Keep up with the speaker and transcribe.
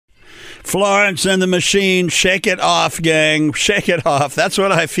Florence and the Machine, shake it off, gang. Shake it off. That's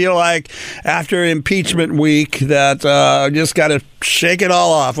what I feel like after impeachment week, that just got to shake it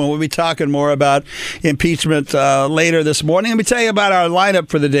all off. And we'll be talking more about impeachment later this morning. Let me tell you about our lineup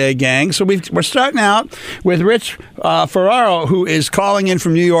for the day, gang. So we're starting out with Rich Ferraro, who is calling in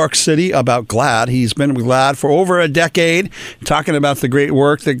from New York City about GLAAD. He's been with GLAAD for over a decade, talking about the great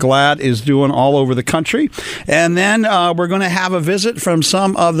work that GLAAD is doing all over the country. And then we're going to have a visit from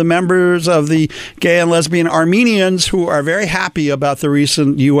some of the members of the gay and lesbian Armenians who are very happy about the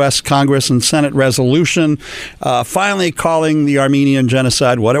recent U.S. Congress and Senate resolution finally calling the Armenian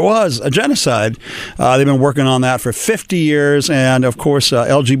genocide what it was, a genocide. They've been working on that for 50 years, and of course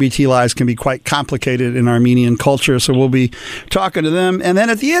LGBT lives can be quite complicated in Armenian culture, so we'll be talking to them. And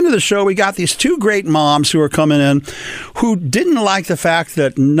then at the end of the show, we got these two great moms who are coming in who didn't like the fact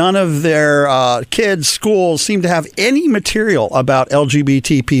that none of their kids' schools seem to have any material about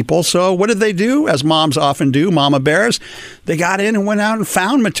LGBT people. So what did they do, as moms often do, mama bears? They got in and went out and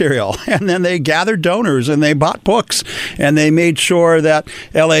found material, and then they gathered donors, and they bought books, and they made sure that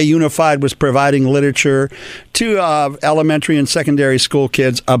LA Unified was providing literature to elementary and secondary school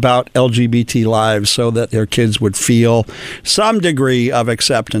kids about LGBT lives so that their kids would feel some degree of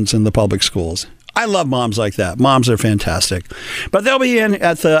acceptance in the public schools. I love moms like that. Moms are fantastic. But they'll be in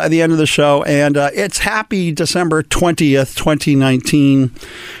at the end of the show, and it's happy December 20th, 2019.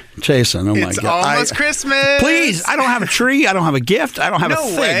 Jason, oh my God. It's almost Christmas. Please, I don't have a tree. I don't have a gift. I don't have a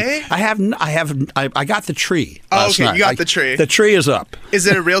thing. Way. I got the tree. Oh, okay, you got the tree. The tree is up. Is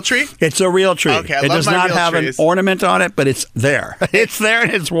it a real tree? It's a real tree. Okay, it does not have an ornament on it, but it's there. It's there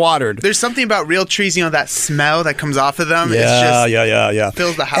and it's watered. There's something about real trees, that smell that comes off of them. Yeah, it's just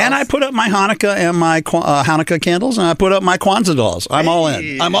fills the house. And I put up my Hanukkah and my Hanukkah candles, and I put up my Kwanzaa dolls. I'm all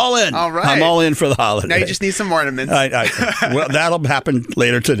in. I'm all in. All right. I'm all in for the holiday. Now you just need some ornaments. Well, that'll happen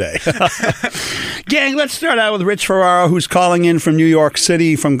later today. Gang, let's start out with Rich Ferraro, who's calling in from New York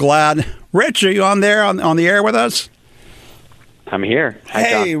City from GLAAD. Rich, are you on there on the air with us? I'm here. Hi,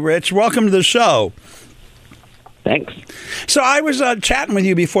 hey, John. Rich, welcome to the show. Thanks. So I was chatting with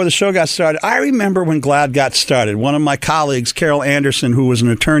you before the show got started. I remember when GLAAD got started. One of my colleagues, Carol Anderson, who was an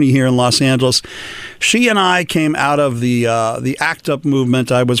attorney here in Los Angeles, she and I came out of the ACT UP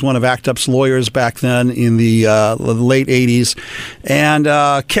movement. I was one of ACT UP's lawyers back then in the late 80s. And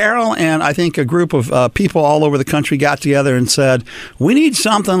Carol and I think a group of people all over the country got together and said, we need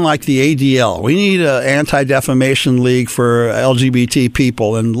something like the ADL. We need an anti-defamation league for LGBT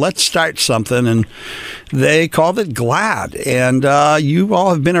people, and let's start something. And they called it GLAAD, and you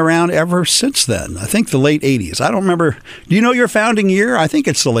all have been around ever since then. I think the late 80s. I don't remember. Do you know your founding year? I think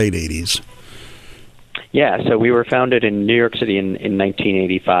it's the late 80s. Yeah, so we were founded in New York City in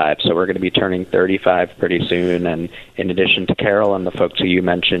 1985, so we're going to be turning 35 pretty soon. And in addition to Carol and the folks who you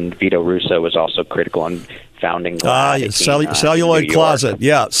mentioned, Vito Russo was also critical on founding GLAAD. Celluloid Closet.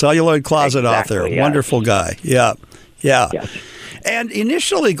 Yeah, Celluloid Closet exactly, author. Yes. Wonderful guy. Yeah. Yes. And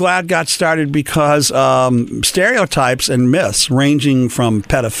initially, GLAAD got started because stereotypes and myths ranging from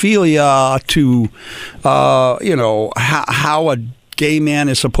pedophilia to, how a gay man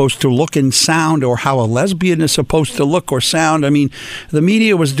is supposed to look and sound, or how a lesbian is supposed to look or sound. I mean, the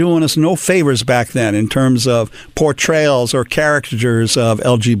media was doing us no favors back then in terms of portrayals or caricatures of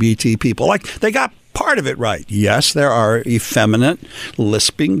LGBT people. Like, they got part of it right. Yes, there are effeminate,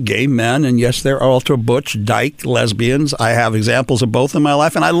 lisping gay men, and yes, there are ultra butch, dyke lesbians. I have examples of both in my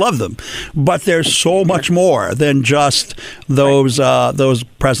life, and I love them. But there's so much more than just those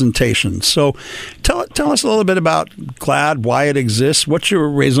presentations. So tell us a little bit about GLAAD, why it exists. What's your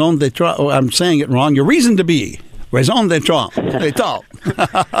raison d'etre? Oh, I'm saying it wrong. Your reason to be. Raison d'etre.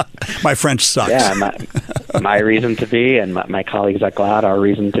 My French sucks. Yeah, my reason to be, and my colleagues at GLAAD, our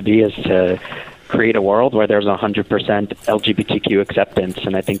reason to be is to create a world where there's 100% LGBTQ acceptance.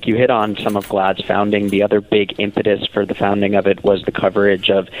 And I think you hit on some of GLAAD's founding. The other big impetus for the founding of it was the coverage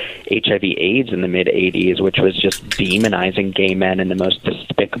of HIV/AIDS in the mid-'80s, which was just demonizing gay men in the most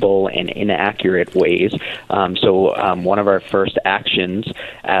despicable and inaccurate ways. So one of our first actions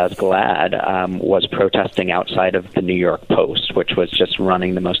as GLAAD was protesting outside of the New York Post, which was just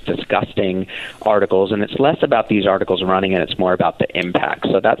running the most disgusting articles. And it's less about these articles running, and it's more about the impact.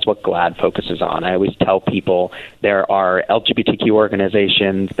 So that's what GLAAD focuses on. I always tell people there are LGBTQ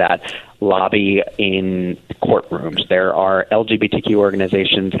organizations that lobby in courtrooms. There are LGBTQ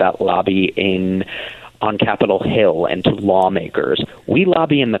organizations that lobby on Capitol Hill and to lawmakers. We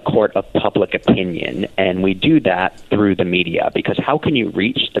lobby in the court of public opinion, and we do that through the media, because how can you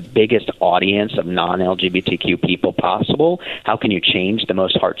reach the biggest audience of non-LGBTQ people possible? How can you change the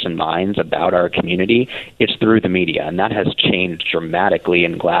most hearts and minds about our community? It's through the media, and that has changed dramatically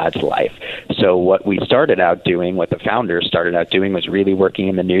in GLAAD's life. So what we started out doing, what the founders started out doing, was really working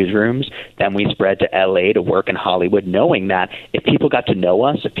in the newsrooms. Then we spread to LA to work in Hollywood, knowing that if people got to know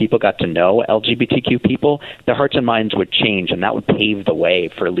us, if people got to know LGBTQ people, their hearts and minds would change, and that would pave the way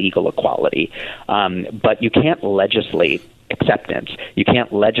for legal equality. But you can't legislate acceptance. You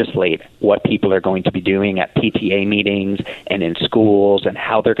can't legislate what people are going to be doing at PTA meetings and in schools and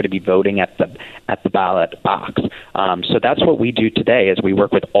how they're going to be voting at the ballot box. So that's what we do today, is we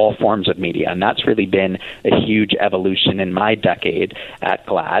work with all forms of media, and that's really been a huge evolution in my decade at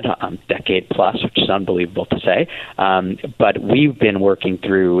GLAAD, decade plus, which is unbelievable to say. But we've been working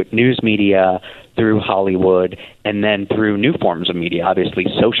through news media, through Hollywood, and then through new forms of media. Obviously,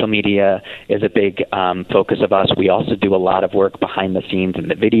 social media is a big focus of us. We also do a lot of work behind the scenes in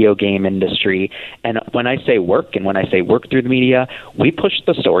the video game industry. And when I say work, and when I say work through the media, we push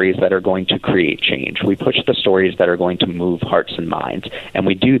the stories that are going to create change. We push the stories that are going to move hearts and minds. And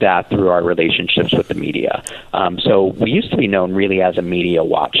we do that through our relationships with the media. So we used to be known really as a media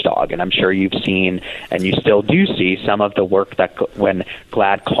watchdog. And I'm sure you've seen, and you still do see, some of the work that when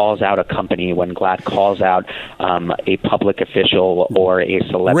GLAAD calls out a company, when GLAAD calls out a public official or a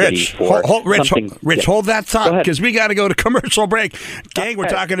celebrity for something. Rich, hold that thought, because we got to go to commercial break. Gang, we're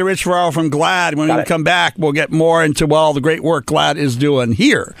talking to Rich Ferraro from GLAAD. When we come back, we'll get more into all the great work GLAAD is doing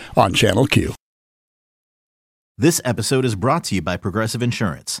here on Channel Q. This episode is brought to you by Progressive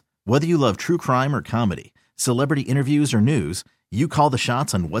Insurance. Whether you love true crime or comedy, celebrity interviews or news, you call the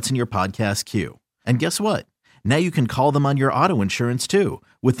shots on what's in your podcast queue. And guess what? Now you can call them on your auto insurance too,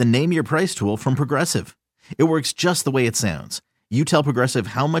 with the Name Your Price tool from Progressive. It works just the way it sounds. You tell Progressive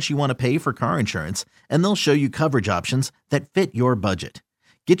how much you want to pay for car insurance, and they'll show you coverage options that fit your budget.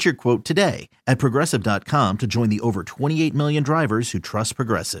 Get your quote today at Progressive.com to join the over 28 million drivers who trust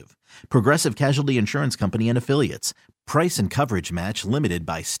Progressive. Progressive Casualty Insurance Company and Affiliates. Price and coverage match limited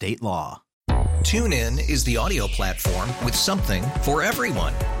by state law. TuneIn is the audio platform with something for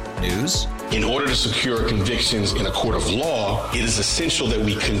everyone. News. In order to secure convictions in a court of law, it is essential that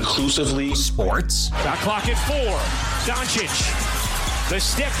we conclusively. Sports. Shot clock at 4. Doncic. The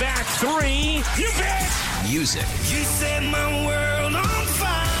step back 3. You bet. Music. You set my world on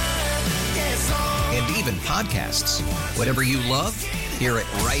fire. Yes, and even podcasts. Whatever you love, hear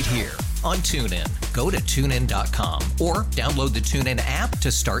it right here on TuneIn. Go to TuneIn.com or download the TuneIn app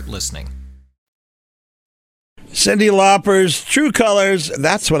to start listening. Cyndi Lauper's True Colors.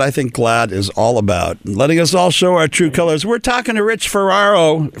 That's what I think GLAAD is all about. Letting us all show our true colors. We're talking to Rich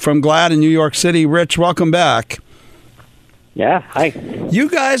Ferraro from GLAAD in New York City. Rich, welcome back. Yeah, hi. You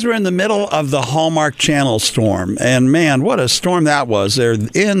guys were in the middle of the Hallmark Channel storm, and man, what a storm that was. They're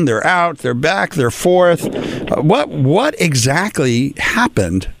in, they're out, they're back, they're forth. What exactly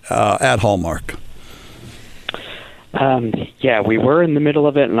happened at Hallmark? Yeah, we were in the middle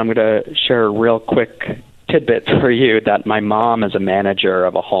of it, and I'm going to share a real quick tidbit for you that my mom is a manager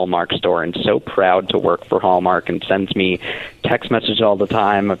of a Hallmark store and so proud to work for Hallmark and sends me text messages all the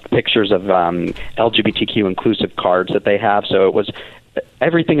time of pictures of LGBTQ inclusive cards that they have. So it was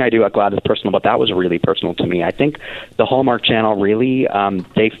everything I do at GLAAD is personal, but that was really personal to me. I think the Hallmark Channel really,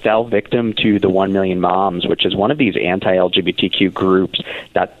 they fell victim to the 1 Million Moms, which is one of these anti-LGBTQ groups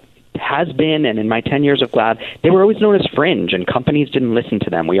that has been, and in my 10 years of GLAAD, they were always known as fringe, and companies didn't listen to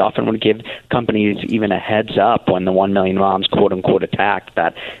them. We often would give companies even a heads up when the 1 Million Moms, quote-unquote, attacked,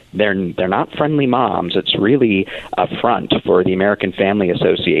 that they're not friendly moms. It's really a front for the American Family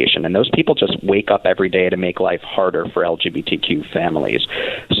Association, and those people just wake up every day to make life harder for LGBTQ families.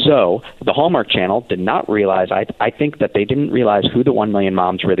 So the Hallmark Channel did not realize, I think that they didn't realize who the 1 Million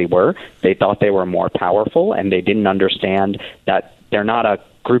Moms really were. They thought they were more powerful, and they didn't understand that they're not a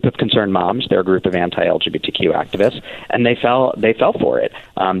group of concerned moms. They're a group of anti-LGBTQ activists, and they fell for it.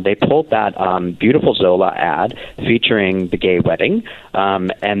 They pulled that beautiful Zola ad featuring the gay wedding,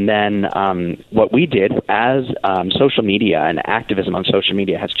 and then what we did as social media and activism on social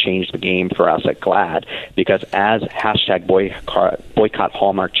media has changed the game for us at GLAAD, because as hashtag boycott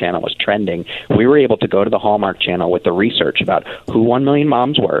Hallmark Channel was trending, we were able to go to the Hallmark Channel with the research about who 1 Million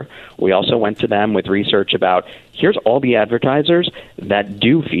Moms were. We also went to them with research about here's all the advertisers that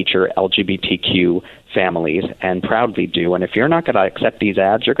do feature LGBTQ families and proudly do. And if you're not going to accept these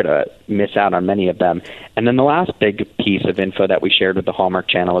ads, you're going to miss out on many of them. And then the last big piece of info that we shared with the Hallmark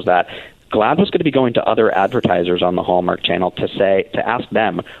Channel is that GLAAD was going to be going to other advertisers on the Hallmark Channel to ask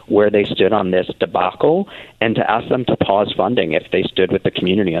them where they stood on this debacle and to ask them to pause funding if they stood with the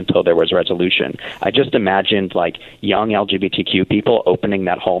community until there was resolution. I just imagined like young LGBTQ people opening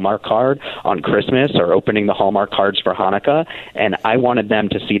that Hallmark card on Christmas or opening the Hallmark cards for Hanukkah, and I wanted them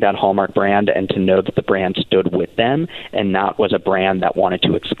to see that Hallmark brand and to know that the brand stood with them and not was a brand that wanted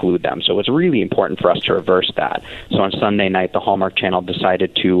to exclude them. So it was really important for us to reverse that. So on Sunday night, the Hallmark Channel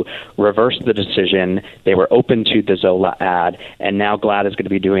decided to reverse the decision. They were open to the Zola ad, and now GLAAD is going to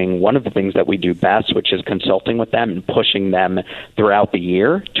be doing one of the things that we do best, which is consulting with them and pushing them throughout the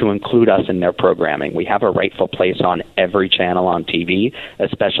year to include us in their programming. We have a rightful place on every channel on TV,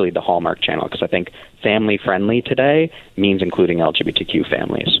 especially the Hallmark Channel, because I think family-friendly today means including LGBTQ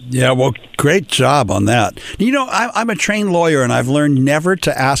families. Yeah, well, great job on that. You know, I'm a trained lawyer, and I've learned never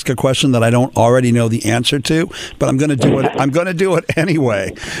to ask a question that I don't already know the answer to, but I'm going to do it. I'm going to do it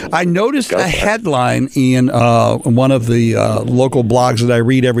anyway. I noticed a headline in one of the local blogs that I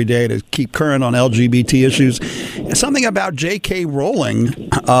read every day to keep current on LGBT issues. Something about J.K.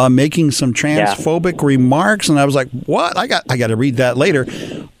 Rowling making some transphobic remarks, and I was like, "What? I got to read that later."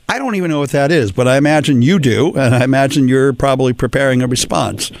 I don't even know what that is, but I imagine you do, and I imagine you're probably preparing a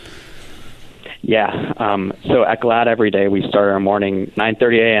response. Yeah. So at GLAAD every day, we start our morning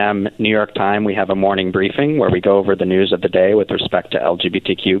 9:30 a.m. New York time. We have a morning briefing where we go over the news of the day with respect to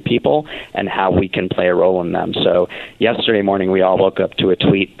LGBTQ people and how we can play a role in them. So yesterday morning, we all woke up to a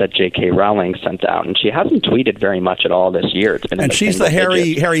tweet that J.K. Rowling sent out, and she hasn't tweeted very much at all this year. It's been and she's the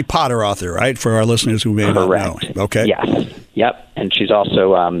Harry Potter author, right? For our listeners who may not know. Okay. Yes. Yep. And she's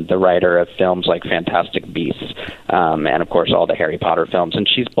also the writer of films like Fantastic Beasts and, of course, all the Harry Potter films. And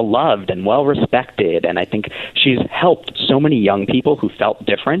she's beloved and well-respected. And I think she's helped so many young people who felt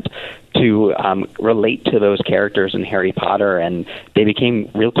different to relate to those characters in Harry Potter. And they became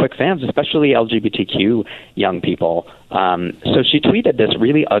real quick fans, especially LGBTQ young people. So she tweeted this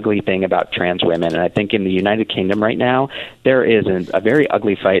really ugly thing about trans women. And I think in the United Kingdom right now, there is a very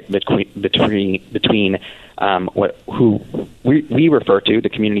ugly fight between who we refer to, the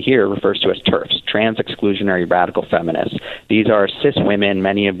community here refers to as TERFs, trans exclusionary radical feminists. These are cis women.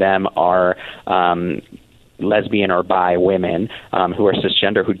 Many of them are lesbian or bi women who are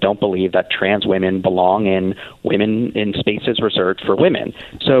cisgender, who don't believe that trans women belong in spaces reserved for women.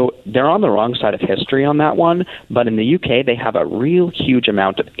 So they're on the wrong side of history on that one. But in the UK, they have a real huge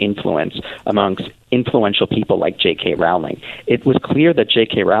amount of influence amongst influential people like J.K. Rowling. It was clear that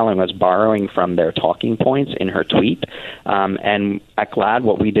J.K. Rowling was borrowing from their talking points in her tweet. And at GLAAD,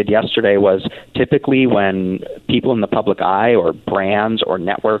 what we did yesterday was typically when people in the public eye or brands or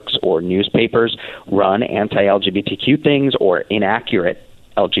networks or newspapers run anti-LGBTQ things or inaccurate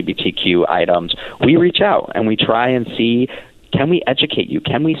LGBTQ items, we reach out and we try and see, can we educate you?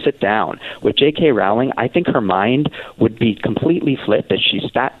 Can we sit down? With J.K. Rowling, I think her mind would be completely flipped if she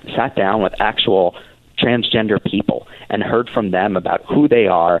sat down with actual transgender people and heard from them about who they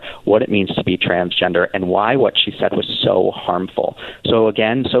are, what it means to be transgender, and why what she said was so harmful. So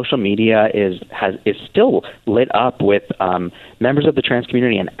again, social media is still lit up with members of the trans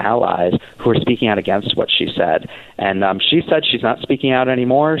community and allies who are speaking out against what she said. And she said she's not speaking out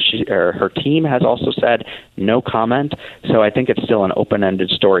anymore. Her team has also said no comment. So I think it's still an open-ended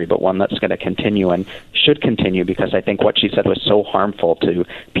story, but one that's going to continue and should continue, because I think what she said was so harmful to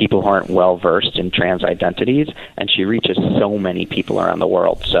people who aren't well-versed in trans identities, and she reaches so many people around the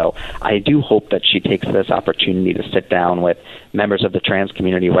world. So I do hope that she takes this opportunity to sit down with members of the trans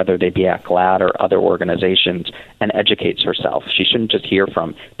community, whether they be at GLAAD or other organizations, and educates herself. She shouldn't just hear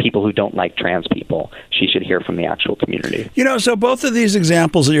from people who don't like trans people. She should hear from the actual community. You know, so both of these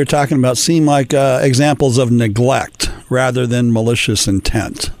examples that you're talking about seem like examples of neglect rather than malicious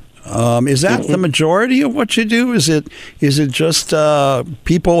intent. Is that the majority of what you do? Is it just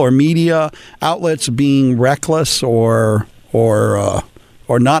people or media outlets being reckless or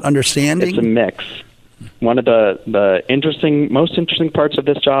not understanding? It's a mix. One of the most interesting parts of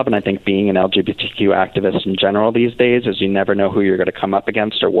this job, and I think being an LGBTQ activist in general these days, is you never know who you're going to come up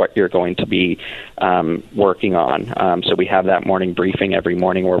against or what you're going to be working on. So we have that morning briefing every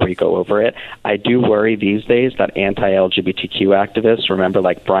morning where we go over it. I do worry these days that anti-LGBTQ activists, remember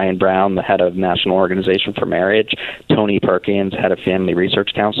like Brian Brown, the head of National Organization for Marriage, Tony Perkins, head of Family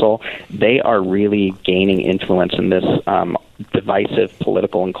Research Council, they are really gaining influence in this divisive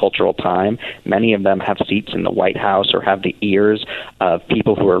political and cultural time. Many of them have seats in the White House or have the ears of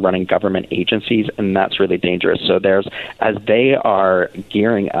people who are running government agencies, and that's really dangerous. So as they are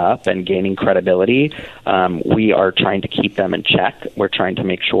gearing up and gaining credibility, we are trying to keep them in check. We're trying to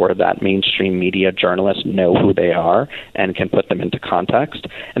make sure that mainstream media journalists know who they are and can put them into context.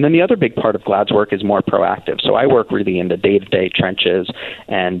 And then the other big part of GLAAD's work is more proactive. So I work really in the day-to-day trenches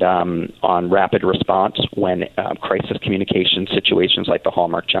and on rapid response when crisis communication situations like the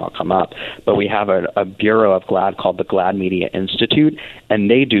Hallmark Channel come up. But we have a bureau of GLAAD called the GLAAD Media Institute, and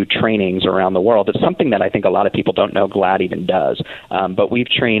they do trainings around the world. It's something that I think a lot of people don't know GLAAD even does. But we've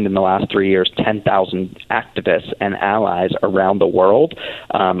trained in the last 3 years 10,000 activists and allies around the world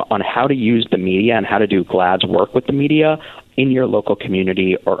on how to use the media and how to do GLAAD's work with the media in your local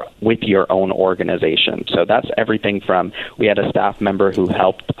community or with your own organization. So that's everything from, we had a staff member who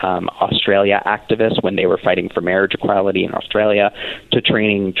helped Australia activists when they were fighting for marriage equality in Australia, to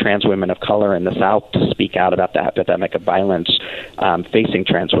training trans women of color in the South to speak out about the epidemic of violence facing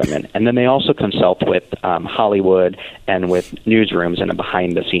trans women. And then they also consult with Hollywood and with newsrooms in a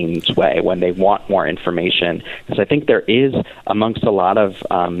behind-the-scenes way when they want more information. Because I think there is, amongst a lot of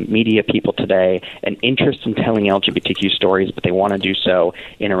media people today, an interest in telling LGBTQ stories, but they want to do so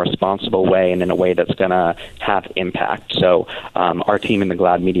in a responsible way and in a way that's going to have impact. So our team in the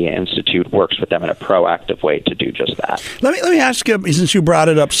GLAAD Media Institute works with them in a proactive way to do just that. Let me ask you, since you brought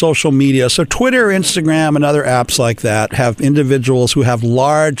it up, social media. So Twitter, Instagram, and other apps like that have individuals who have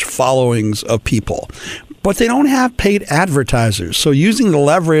large followings of people, but they don't have paid advertisers. So using the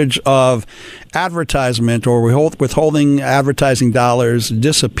leverage of advertisement or withholding advertising dollars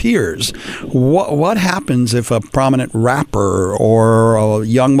disappears. What happens if a prominent rapper or a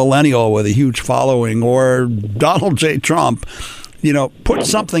young millennial with a huge following or Donald J. Trump, put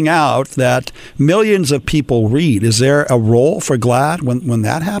something out that millions of people read? Is there a role for GLAAD when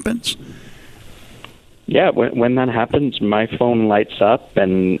that happens? Yeah, when that happens, my phone lights up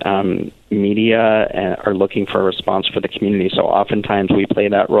and media are looking for a response for the community. So oftentimes we play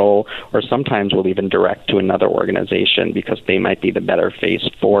that role, or sometimes we'll even direct to another organization because they might be the better face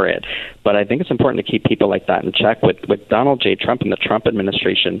for it. But I think it's important to keep people like that in check. With Donald J. Trump and the Trump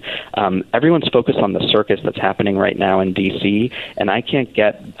administration, everyone's focused on the circus that's happening right now in D.C., and I can't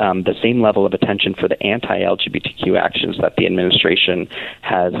get the same level of attention for the anti-LGBTQ actions that the administration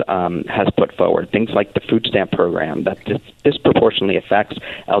has put forward. Things like the food stamp program that disproportionately affects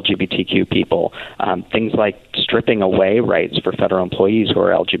LGBTQ people, things like stripping away rights for federal employees who are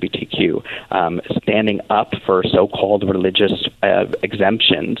LGBTQ, standing up for so-called religious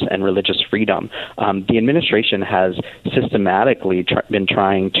exemptions and religious freedom. The administration has systematically been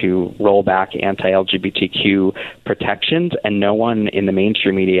trying to roll back anti-LGBTQ protections, and no one in the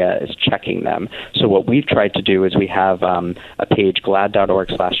mainstream media is checking them. So what we've tried to do is we have a page,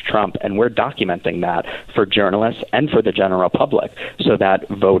 GLAAD.org/Trump, and we're documenting that for journalists and for the general public so that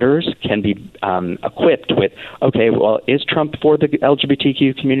voters can be equipped with, okay, well, is Trump for the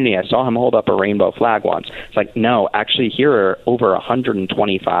LGBTQ community? I saw him hold up a rainbow flag once. It's like, no, actually here are over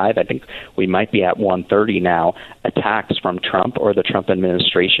 125, I think we might be at 130 now, attacks from Trump or the Trump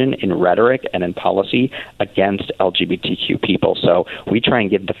administration in rhetoric and in policy against LGBTQ people. So we try and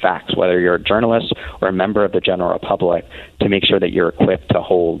give the facts, whether you're a journalist or a member of the general public, to make sure that you're equipped to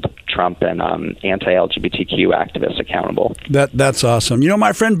hold Trump and anti-LGBTQ activists accountable. That's awesome.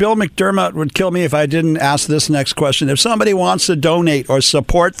 My friend Bill McDermott would kill me if I didn't ask this next question. If somebody wants to donate or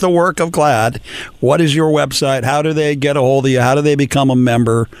support the work of GLAAD, what is your website? How do they get a hold of you? How do they become a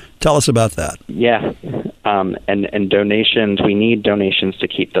member? Tell us about that. Yeah. And donations, we need donations to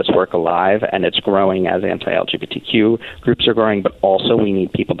keep this work alive, and it's growing as anti-LGBTQ groups are growing, but also we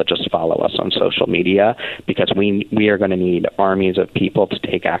need people to just follow us on social media, because we are going to need armies of people to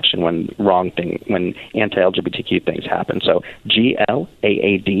take action when anti-LGBTQ things happen. So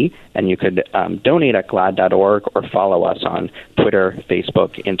GLAAD, and you could donate at GLAAD.org or follow us on Twitter,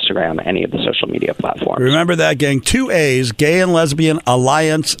 Facebook, Instagram, any of the social media platforms. Remember that, gang. 2 A's, Gay and Lesbian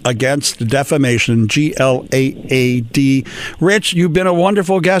Alliance Against Defamation, GLAAD. Rich, you've been a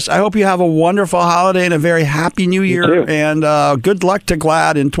wonderful guest. I hope you have a wonderful holiday and a very happy new year. And good luck to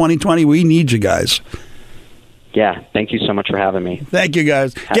GLAAD in 2020. We need you guys. Yeah, thank you so much for having me. Thank you,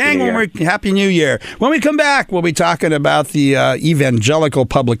 guys. Happy New Year. When we come back, we'll be talking about the evangelical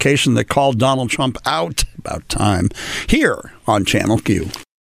publication that called Donald Trump out, about time, here on Channel Q.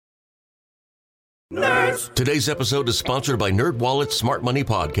 Nerds. Today's episode is sponsored by NerdWallet's Smart Money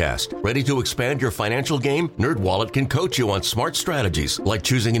Podcast. Ready to expand your financial game? NerdWallet can coach you on smart strategies like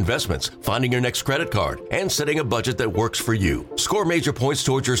choosing investments, finding your next credit card, and setting a budget that works for you. Score major points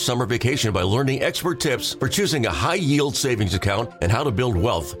towards your summer vacation by learning expert tips for choosing a high-yield savings account and how to build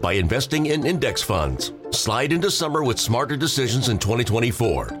wealth by investing in index funds. Slide into summer with smarter decisions in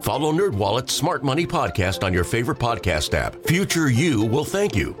 2024. Follow NerdWallet's Smart Money Podcast on your favorite podcast app. Future you will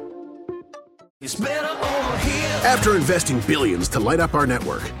thank you. It's better over here. After investing billions to light up our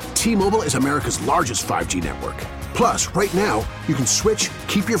network, T-Mobile is America's largest 5G network. Plus, right now, you can switch,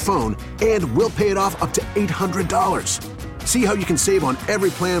 keep your phone, and we'll pay it off up to $800. See how you can save on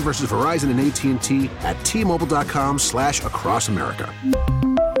every plan versus Verizon and AT&T at T-Mobile.com/across America.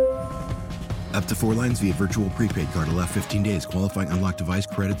 Up to 4 lines via virtual prepaid card. Allow 15 days. Qualifying unlocked device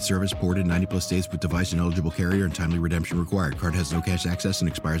credit service ported 90-plus days with device and eligible carrier and timely redemption required. Card has no cash access and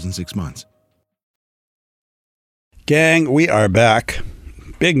expires in 6 months. Gang, we are back.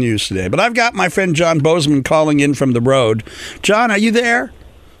 Big news today. But I've got my friend John Bozeman calling in from the road. John, are you there?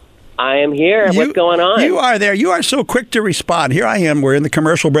 I am here. What's going on? You are there. You are so quick to respond. Here I am. We're in the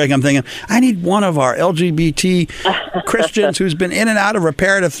commercial break. I'm thinking, I need one of our LGBT Christians who's been in and out of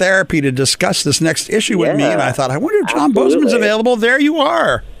reparative therapy to discuss this next issue with me. And I thought, I wonder if John Bozeman's available. There you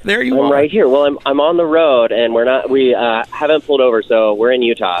are. There you are. I'm right here. Well, I'm on the road, and we haven't pulled over, so we're in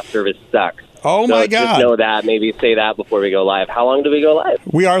Utah. Service sucks. Oh, so my God. Just know that. Maybe say that before we go live. How long do we go live?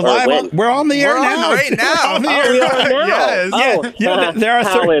 We are live. We're on the air now. Right now. On the air. We are now. Yes. Yeah. There are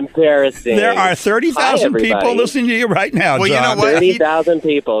how embarrassing. There are 30,000 people listening to you right now, well, John. You know what? 30,000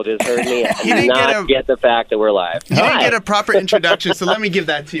 people just heard me get the fact that we're live. You didn't get a proper introduction, so let me give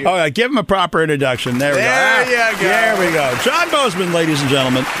that to you. Oh, yeah, give him a proper introduction. There we go. There you go. There we go. John Bozeman, ladies and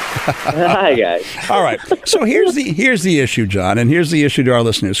gentlemen. Hi, guys. All right. So here's the issue, John, and here's the issue to our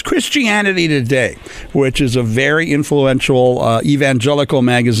listeners. Christianity Today, which is a very influential evangelical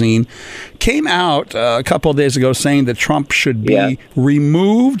magazine, came out a couple of days ago saying that Trump should be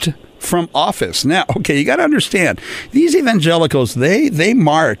removed from office. Now, okay, you got to understand, these evangelicals, they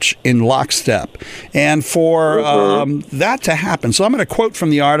march in lockstep. And for that to happen, so I'm going to quote from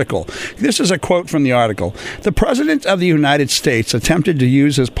the article. This is a quote from the article. The President of the United States attempted to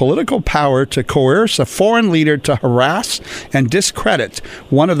use his political power to coerce a foreign leader to harass and discredit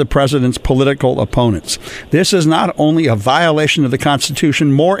one of the president's political opponents. This is not only a violation of the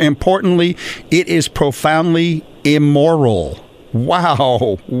Constitution, more importantly, it is profoundly immoral.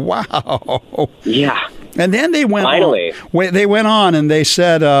 Wow. Yeah. And then they went on and they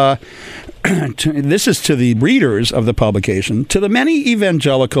said, this is to the readers of the publication, to the many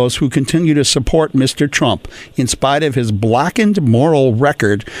evangelicals who continue to support Mr. Trump in spite of his blackened moral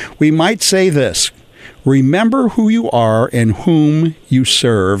record, we might say this. Remember who you are and whom you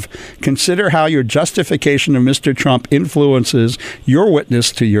serve. Consider how your justification of Mr. Trump influences your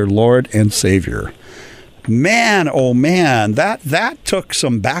witness to your Lord and Savior. Man, oh man, that took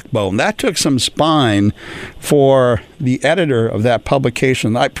some backbone. That took some spine for the editor of that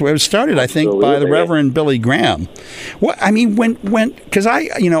publication. It was started, I think, by the Reverend Billy Graham. What I mean, because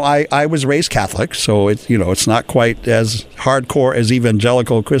I was raised Catholic, so it's not quite as hardcore as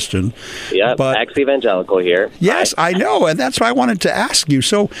evangelical Christian. Yeah, but ex-evangelical here. Yes, I know, and that's why I wanted to ask you.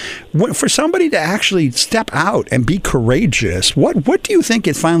 So, for somebody to actually step out and be courageous, what do you think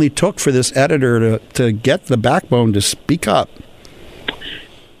it finally took for this editor to get the backbone to speak up?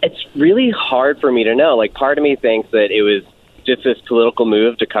 It's really hard for me to know. Like, part of me thinks that it was just this political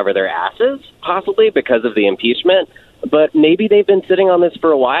move to cover their asses, possibly because of the impeachment. But maybe they've been sitting on this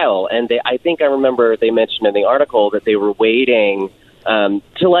for a while, and I think I remember they mentioned in the article that they were waiting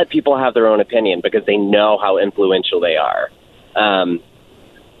to let people have their own opinion because they know how influential they are.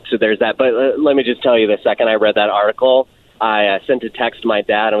 So there's that. But let me just tell you, the second I read that article, I sent a text to my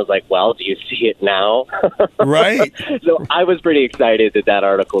dad and was like, well, do you see it now? Right. So I was pretty excited that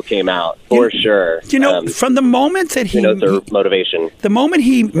article came out, for sure. From the moment that their motivation. The moment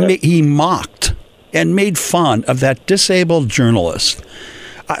he mocked and made fun of that disabled journalist,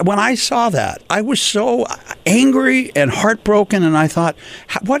 when I saw that, I was so angry and heartbroken, and I thought,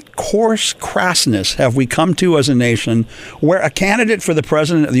 what coarse crassness have we come to as a nation where a candidate for the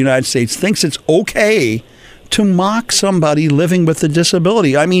President of the United States thinks it's okay to mock somebody living with a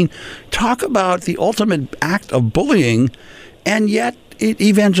disability? I mean, talk about the ultimate act of bullying, and yet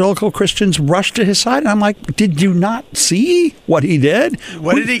evangelical Christians rushed to his side. And I'm like, did you not see what he did?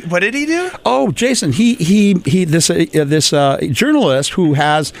 What did he do? Oh, Jason, this journalist who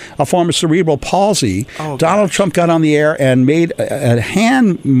has a form of cerebral palsy. Oh, Donald Trump got on the air and made a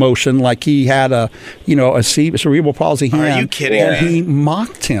hand motion like he had a cerebral palsy hand. Are you kidding? And he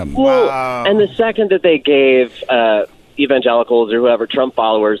mocked him. Well, and the second that they gave evangelicals or whoever, Trump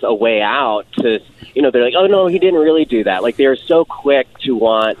followers, a way out to, they're like, oh no, he didn't really do that. Like, they're so quick to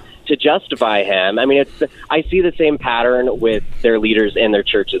want to justify him. I mean, I see the same pattern with their leaders in their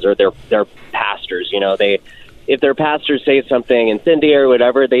churches or their pastors. If their pastors say something incendiary or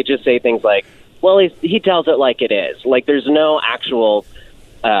whatever, they just say things like, well, he tells it like it is. Like, there's no actual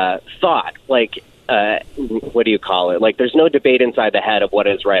thought. Like, what do you call it? Like, there's no debate inside the head of what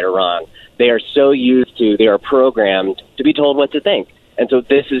is right or wrong. They are so used to, they are programmed to be told what to think. And so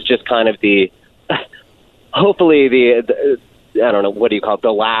this is just kind of hopefully the I don't know, what do you call it,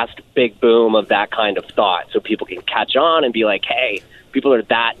 the last big boom of that kind of thought, so people can catch on and be like, hey, people are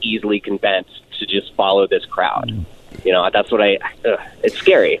that easily convinced to just follow this crowd. That's what it's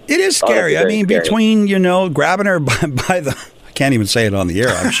scary. It is scary. I mean, scary. Between, grabbing her by the... I can't even say it on the air.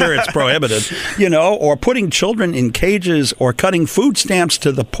 I'm sure it's prohibited, or putting children in cages or cutting food stamps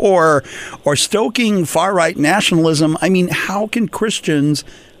to the poor or stoking far-right nationalism. I mean, how can Christians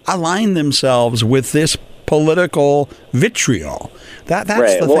align themselves with this political vitriol? That's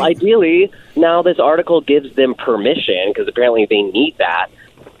right. The well, thing. Ideally, now this article gives them permission, because apparently they need that,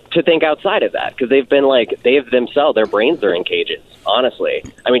 to think outside of that, because they've been their brains are in cages, honestly.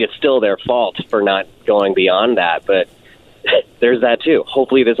 I mean, it's still their fault for not going beyond that, but there's that too.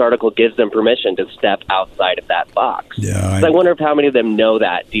 Hopefully this article gives them permission to step outside of that box. Yeah, I wonder if how many of them know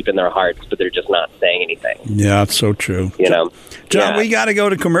that deep in their hearts, but they're just not saying anything. Yeah, it's so true. John, Yeah. we got to go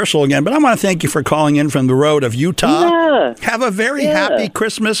to commercial again, but I want to thank you for calling in from the road of Utah. Yeah. Have a very happy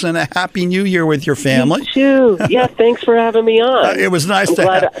Christmas and a happy New Year with your family. Me too. Yeah, thanks for having me on. It was nice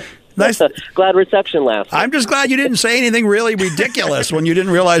glad reception lasted. I'm just glad you didn't say anything really ridiculous when you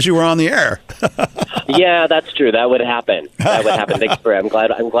didn't realize you were on the air. Yeah, that's true. That would happen. Thanks for. I'm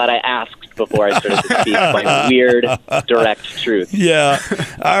glad I asked before I started to speak my weird, direct truth. Yeah.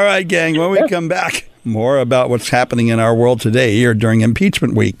 All right, gang. When we come back, more about what's happening in our world today here during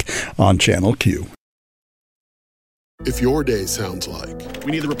Impeachment Week on Channel Q. If your day sounds like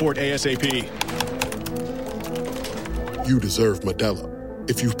we need the report ASAP, you deserve Modelo.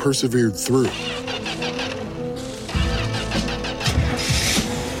 If you've persevered through,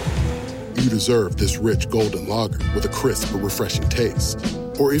 you deserve this rich golden lager with a crisp but refreshing taste.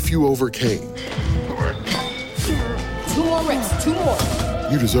 Or if you overcame, 2 more reps, 2 more.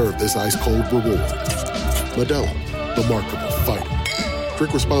 You deserve this ice-cold reward. Modelo, the Remarkable Fighter.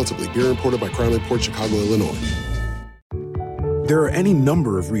 Drink responsibly. Beer imported by Crown Imports, Chicago, Illinois. There are any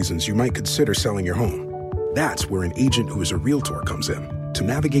number of reasons you might consider selling your home. That's where an agent who is a realtor comes in to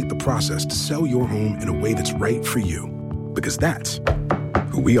navigate the process to sell your home in a way that's right for you. Because that's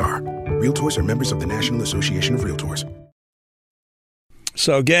who we are. Realtors are members of the National Association of Realtors.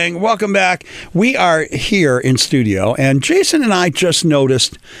 So, gang, welcome back. We are here in studio, and Jason and I just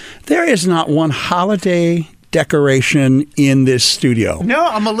noticed there is not one holiday decoration in this studio. No,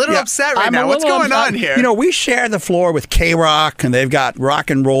 I'm a little upset right now. What's going on here? We share the floor with K-Rock, and they've got rock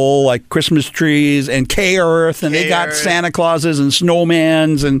and roll, like Christmas trees, and K-Earth, and they got Santa Clauses and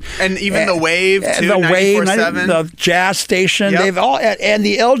snowmans, and even the Wave, too, the Wave, 94.7. the jazz station. Yep. They've all, and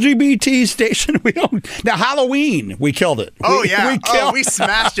the LGBT station. Now, Halloween, we killed it. We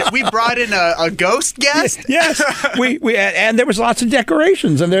smashed it. We brought in a ghost guest. Yes, and there was lots of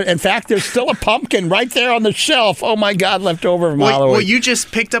decorations, and in fact, there's still a pumpkin right there on the shelf. Oh my God, left over from Halloween. Well, you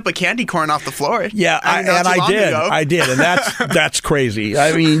just picked up a candy corn off the floor. Yeah, I did, and that's crazy.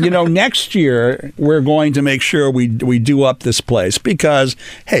 I mean, next year we're going to make sure we do up this place because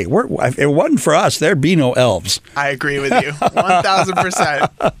hey, if it wasn't for us, there'd be no elves. I agree with you,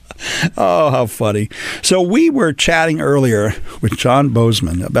 1,000%. Oh, how funny. So we were chatting earlier with John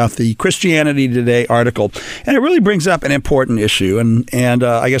Bozeman about the Christianity Today article, and it really brings up an important issue, and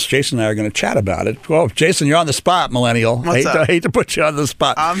I guess Jason and I are going to chat about it. Well, Jason, you're on the spot, millennial. I hate to put you on the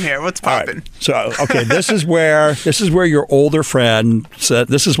spot. I'm here. What's popping? Right. So, okay, this is where your older friend said,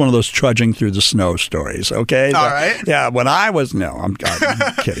 this is one of those trudging through the snow stories, okay? All right. Yeah, when I'm kidding.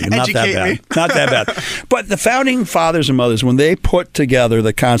 Not Educate that bad. me. Not that bad. But the founding fathers and mothers, when they put together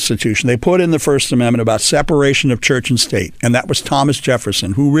the Constitution Constitution. They put in the First Amendment about separation of church and state, and that was Thomas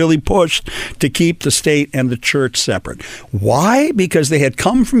Jefferson, who really pushed to keep the state and the church separate. Why? Because they had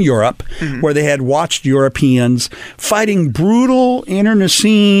come from Europe, where they had watched Europeans fighting brutal,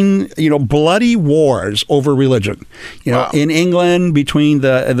 internecine, bloody wars over religion. In England, between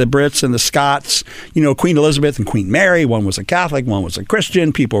the Brits and the Scots, Queen Elizabeth and Queen Mary, one was a Catholic, one was a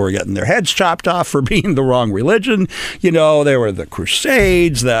Christian. People were getting their heads chopped off for being the wrong religion. There were the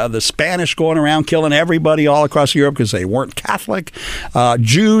Crusades, the Spanish going around killing everybody all across Europe because they weren't Catholic.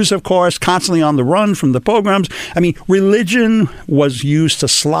 Jews, of course, constantly on the run from the pogroms. I mean, religion was used to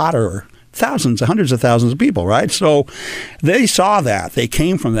slaughter thousands, hundreds of thousands of people, right? So they saw that. They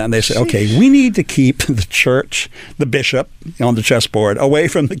came from that, and they said, okay, we need to keep the church, the bishop on the chessboard, away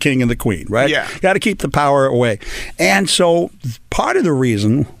from the king and the queen, right? Yeah. Got to keep the power away. And so part of the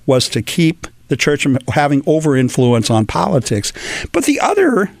reason was to keep the church from having over-influence on politics. But the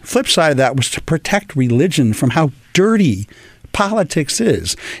other flip side of that was to protect religion from how dirty politics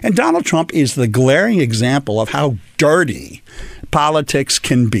is. And Donald Trump is the glaring example of how dirty politics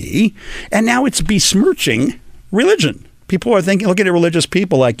can be. And now it's besmirching religion. People are looking at religious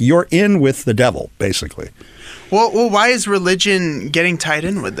people like you're in with the devil, basically. Well, why is religion getting tied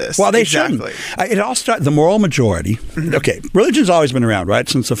in with this? Well, they shouldn't. It all started, the moral majority. Okay, religion's always been around, right,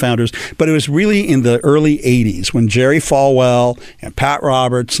 since the founders, but it was really in the early 80s when Jerry Falwell and Pat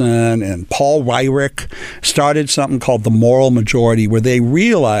Robertson and Paul Weyrich started something called the moral majority, where they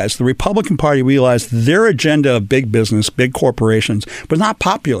realized, the Republican Party realized their agenda of big business, big corporations, was not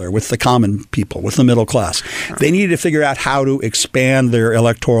popular with the common people, with the middle class. They needed to figure out how to expand their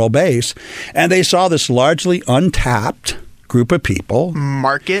electoral base, and they saw this largely untapped group of people.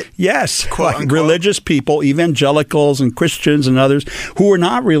 Market? Yes. Quote, like religious people, evangelicals and Christians and others who were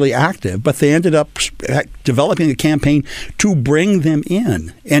not really active, but they ended up developing a campaign to bring them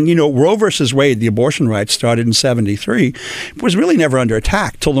in. And, Roe versus Wade, the abortion rights started in 73, was really never under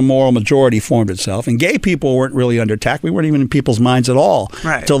attack till the moral majority formed itself. And gay people weren't really under attack. We weren't even in people's minds at all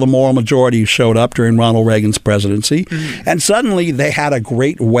till the moral majority showed up during Ronald Reagan's presidency. And suddenly they had a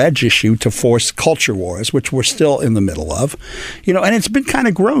great wedge issue to force culture wars, which we're still in the middle of. And it's been kind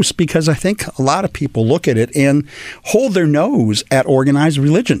of gross because I think a lot of people look at it and hold their nose at organized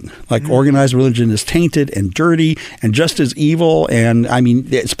religion. Like organized religion is tainted and dirty and just as evil. And I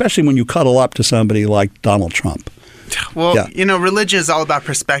mean, especially when you cuddle up to somebody like Donald Trump. Well, religion is all about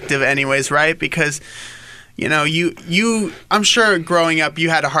perspective anyways, right? Because I'm sure growing up you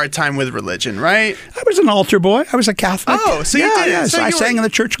had a hard time with religion, right? I was an altar boy. I was a Catholic. Oh, so you did. Yeah, so I sang in the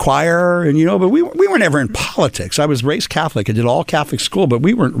church choir, and but we weren't ever in politics. I was raised Catholic. I did all Catholic school, but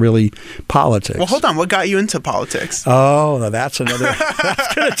we weren't really politics. Well, hold on. What got you into politics? Oh, that's another.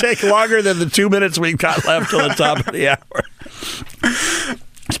 That's going to take longer than the 2 minutes we've got left till the top of the hour.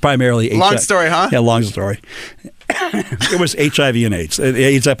 It's primarily long story, huh? Yeah, long story. It was HIV and AIDS. The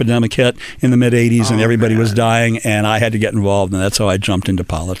AIDS epidemic hit in the mid-'80s, and everybody was dying, and I had to get involved, and that's how I jumped into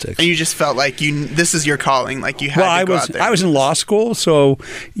politics. And you just felt like this is your calling, like you had to go out there. I was in law school, so,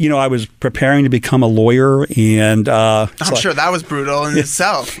 I was preparing to become a lawyer, and... I'm sure that was brutal in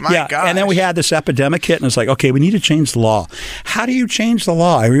itself. My gosh. And then we had this epidemic hit, and it's like, okay, we need to change the law. How do you change the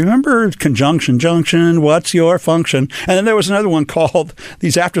law? I remember conjunction, junction, what's your function? And then there was another one called,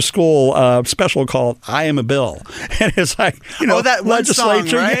 these after-school special called I Am a Bill. And it's like, that legislature.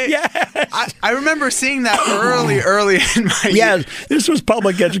 Song, right? Yes. I remember seeing that early in my year. Yeah, this was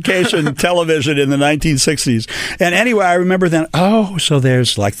public education television in the 1960s. And anyway, I remember then, so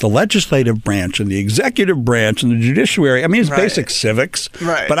there's like the legislative branch and the executive branch and the judiciary. I mean, it's basic civics.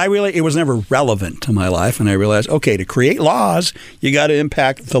 Right. But it was never relevant to my life. And I realized, okay, to create laws, you got to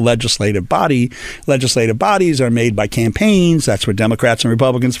impact the legislative body. Legislative bodies are made by campaigns. That's what Democrats and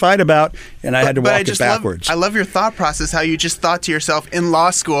Republicans fight about. And I had to walk it backwards. I love your thought process, how you just thought to yourself in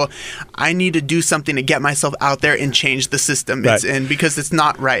law school, I need to do something to get myself out there and change the system it's in because it's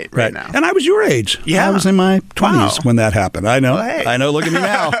not right now. And I was your age. Yeah. I was in my 20s when that happened. I know. Well, hey. I know. Look at me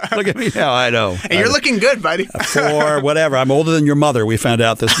now. Look at me now. I know. And you're looking good, buddy. For whatever. I'm older than your mother, we found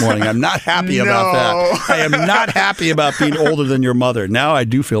out this morning. I'm not happy about that. I am not happy about being older than your mother. Now I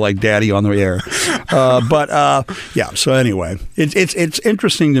do feel like daddy on the air. So anyway, it's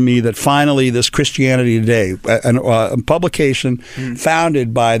interesting to me that finally this Christianity Today, a publication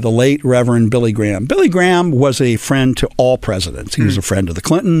founded by the late Reverend Billy Graham. Billy Graham was a friend to all presidents. He was a friend of the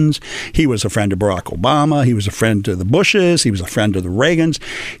Clintons. He was a friend of Barack Obama. He was a friend to the Bushes. He was a friend of the Reagans.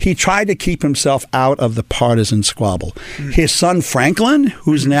 He tried to keep himself out of the partisan squabble. His son Franklin,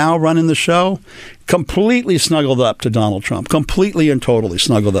 who's now running the show, completely snuggled up to Donald Trump, completely and totally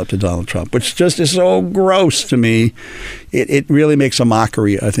snuggled up to Donald Trump, which just is so gross to me. It really makes a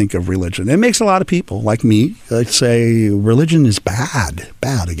mockery, I think, of religion. It makes a lot of people like me say religion is bad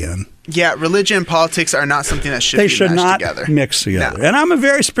again. Yeah, religion and politics are not something that should they be should meshed not together. mix together. No. And I'm a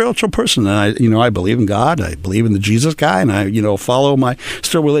very spiritual person, and I believe in God. I believe in the Jesus guy, and I follow my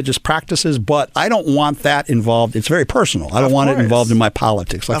still religious practices. But I don't want that involved. It's very personal. I don't want it involved in my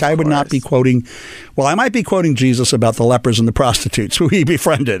politics. Like I would not be quoting. Well, I might be quoting Jesus about the lepers and the prostitutes who he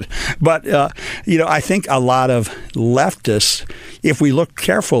befriended. But I think a lot of leftists, if we look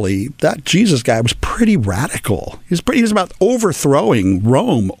carefully, that Jesus guy was pretty radical. He was about overthrowing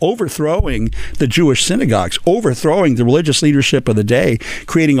Rome, overthrowing the Jewish synagogues, overthrowing the religious leadership of the day,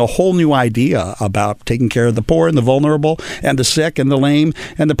 creating a whole new idea about taking care of the poor and the vulnerable and the sick and the lame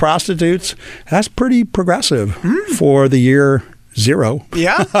and the prostitutes. That's pretty progressive for the year 0.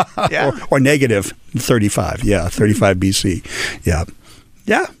 Yeah. or negative 35. Yeah, 35 BC. Yeah.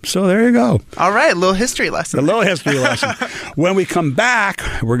 Yeah, so there you go. All right, a little history lesson. A little history lesson. When we come back,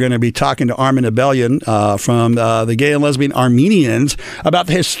 we're going to be talking to ARMEN ABELYAN from the Gay and Lesbian Armenians about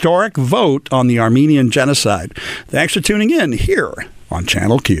the historic vote on the Armenian genocide. Thanks for tuning in here on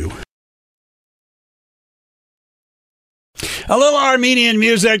Channel Q. A little Armenian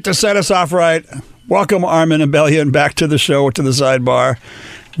music to set us off right. Welcome, ARMEN ABELYAN, back to the show, to the sidebar.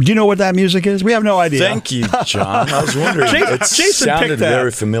 Do you know what that music is? We have no idea. Thank you, John. I was wondering. Jason sounded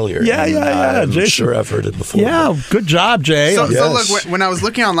very familiar. Yeah. I'm Jason. sure I've heard it before. Yeah, good job, Jay. So look, when I was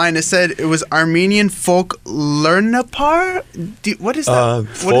looking online, it said it was Armenian folk Lernapar. What is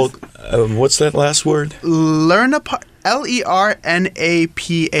that? What's that last word? Lernapar. Lernapar.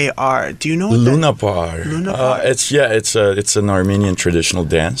 Do you know what Lunapar. Lunapar. It's an Armenian traditional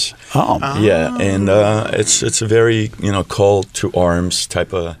dance. Oh. Yeah, and it's a very call to arms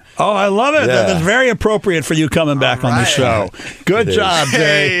type of. Oh, I love it. Yeah. That's very appropriate for you coming back on the show. Good job,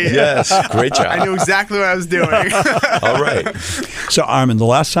 Jay. Hey. Yes, great job. I knew exactly what I was doing. All right. So, ARMEN, the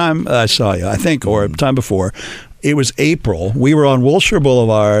last time I saw you, I think, or the time before, it was April. We were on Wilshire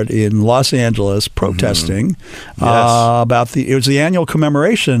Boulevard in Los Angeles protesting about it was the annual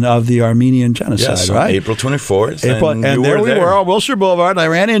commemoration of the Armenian genocide, right? April 24th. And there we were on Wilshire Boulevard. I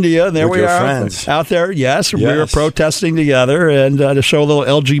ran into you, and there we are friends. out there. Yes, we were protesting together and to show a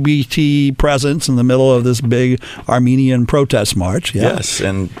little LGBT presence in the middle of this big Armenian protest march. Yeah. Yes,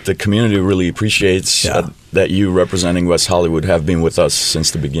 and the community really appreciates that you representing West Hollywood have been with us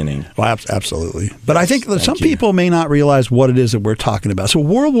since the beginning. Well, absolutely. But I think that some people may not realize what it is that we're talking about. So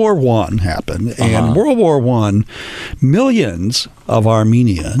World War I happened, and World War I, millions of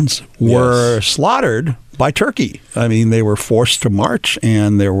Armenians were slaughtered by Turkey. I mean, they were forced to march,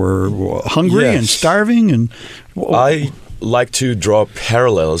 and they were hungry and starving. And I like to draw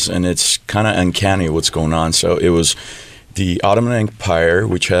parallels, and it's kind of uncanny what's going on. So it was the Ottoman Empire,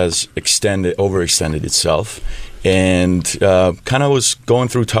 which has overextended itself, and kind of was going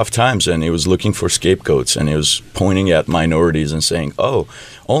through tough times, and it was looking for scapegoats, and it was pointing at minorities and saying,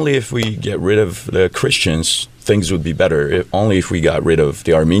 only if we get rid of the Christians, things would be better. Only if we got rid of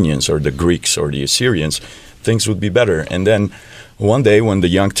the Armenians or the Greeks or the Assyrians, things would be better. And then one day when the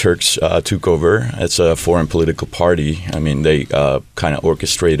Young Turks took over, it's a foreign political party. I mean, they kind of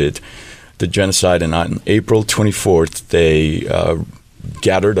orchestrated the genocide, and on April 24th, they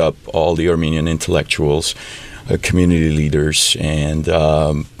gathered up all the Armenian intellectuals, community leaders, and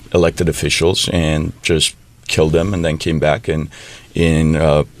elected officials, and just killed them, and then came back and in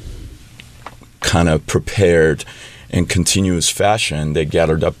kind of prepared in continuous fashion, they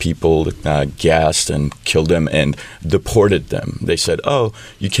gathered up people, gassed and killed them and deported them. They said,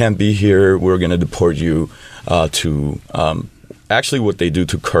 you can't be here, we're going to deport you to actually what they do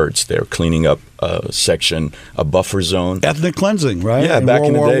to Kurds. They're cleaning up a section, a buffer zone. Ethnic cleansing, right? Yeah, back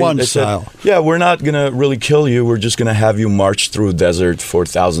in the day, World War I they style. said, we're not going to really kill you. We're just going to have you march through a desert for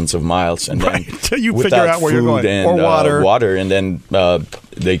thousands of miles. And then so you figure out where you're going. And, or water. And then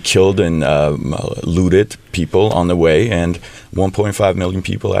they killed and looted people on the way, and 1.5 million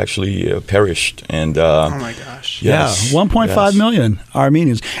people actually perished. And oh my gosh. Yes, 1.5 million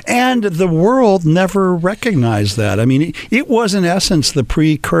Armenians. And the world never recognized that. I mean, it was in essence the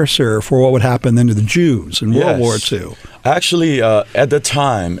precursor for what would happen then to the Jews in World War II. Actually, at the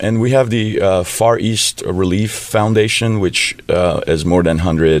time, and we have the Far East Relief Foundation, which is more than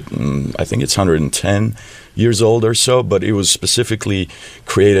 100, I think it's 110 years old or so, but it was specifically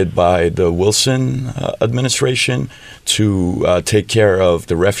created by the Wilson administration to take care of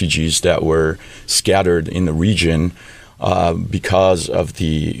the refugees that were scattered in the region because of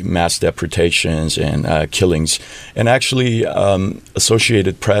the mass deportations and killings. And actually,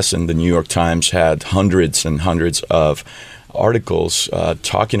 Associated Press and the New York Times had hundreds and hundreds of articles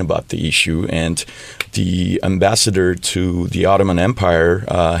talking about the issue. And the ambassador to the Ottoman Empire,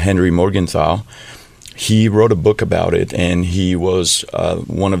 Henry Morgenthau, he wrote a book about it, and he was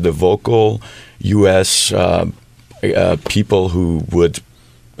one of the vocal U.S. People who would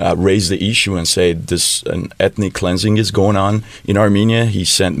raise the issue and say an ethnic cleansing is going on in Armenia. He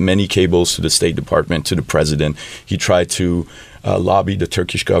sent many cables to the State Department, to the president. He tried to lobby the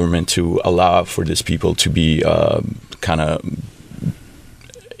Turkish government to allow for these people to be kind of,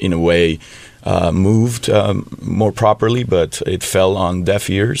 in a way, moved more properly, but it fell on deaf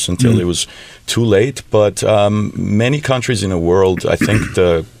ears until it was too late. But many countries in the world, I think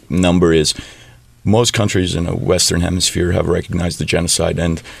the number is most countries in the Western Hemisphere have recognized the genocide,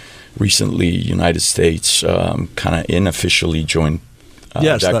 and recently United States kind of unofficially joined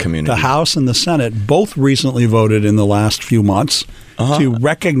that community. The House and the Senate both recently voted in the last few months to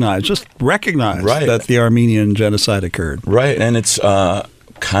recognize that the Armenian genocide occurred. Right, and it's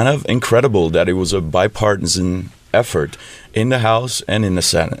kind of incredible that it was a bipartisan effort in the House and in the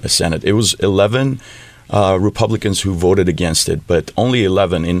Senate. It was 11 Republicans who voted against it, but only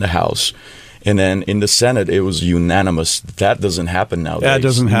 11 in the House. And then in the Senate, it was unanimous. That doesn't happen nowadays. That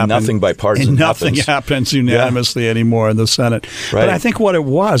doesn't happen. Nothing bipartisan Nothing happens unanimously anymore in the Senate. Right. But I think what it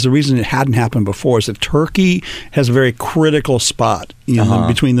was, the reason it hadn't happened before is that Turkey has a very critical spot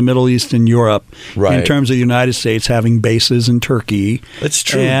between the Middle East and Europe in terms of the United States having bases in Turkey. That's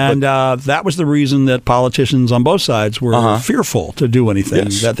true. And that was the reason that politicians on both sides were fearful to do anything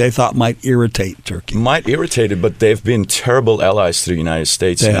that they thought might irritate Turkey. Might irritate it, but they've been terrible allies to the United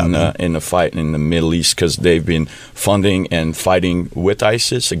States in the fight in the Middle East, because they've been funding and fighting with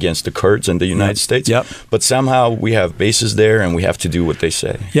ISIS against the Kurds and the United States. But somehow we have bases there, and we have to do what they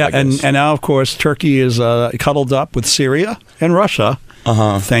say. And now, of course, Turkey is cuddled up with Syria and Russia.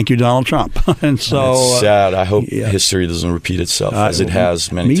 Thank you, Donald Trump. And so it's sad. I hope history doesn't repeat itself as it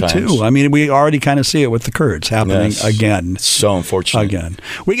has many times. Me too. I mean, we already kind of see it with the Kurds happening again. It's so unfortunate. Again.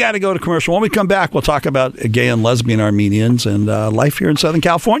 We got to go to commercial. When we come back, we'll talk about gay and lesbian Armenians and life here in Southern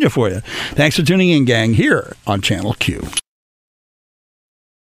California for you. Thanks for tuning in, gang, here on Channel Q.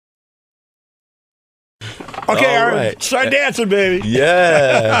 Okay, Aaron, start dancing, baby.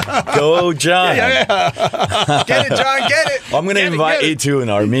 Yeah. Go, John. Get it, John, get it. I'm going to invite you to an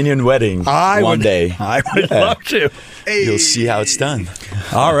Armenian wedding one day. I would love to. Hey. You'll see how it's done.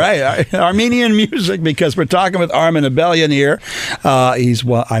 All right. Armenian music, because we're talking with Armen Abelyan here.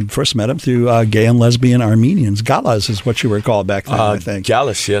 I first met him through Gay and Lesbian Armenians. GALAS is what you were called back then, I think.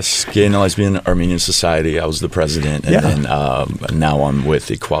 GALAS, yes. Gay and Lesbian Armenian Society. I was the president. And then now I'm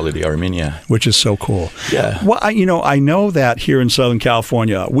with Equality Armenia. Which is so cool. Yeah. Well, I know that here in Southern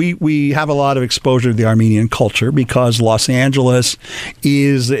California, we have a lot of exposure to the Armenian culture because Los Angeles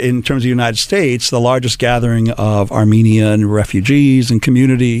is, in terms of the United States, the largest gathering of Armenian refugees and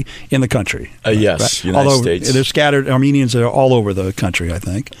community in the country. Yes, right? United States. They're scattered. Armenians are all over the country, I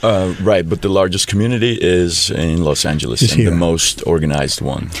think. Right, but the largest community is in Los Angeles, and the most organized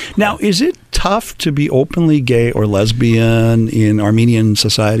one. Now, is it tough to be openly gay or lesbian in Armenian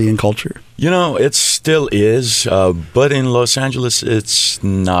society and culture? You know, it still is, but in Los Angeles, it's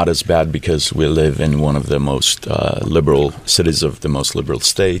not as bad because we live in one of the most liberal cities of the most liberal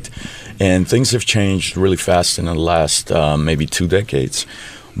state, and things have changed really fast in the last maybe 2 decades.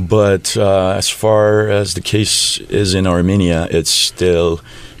 But as far as the case is in Armenia, it still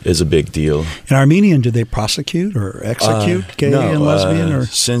is a big deal. In Armenian, do they prosecute or execute gay and lesbian? Or?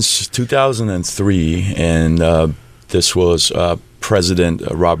 Since 2003, and this was President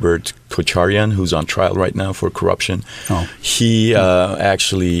Robert Kocharyan, who's on trial right now for corruption. He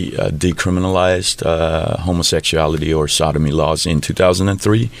actually decriminalized homosexuality or sodomy laws in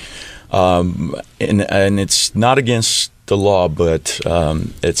 2003. And it's not against the law, but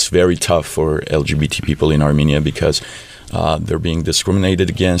it's very tough for LGBT people in Armenia because they're being discriminated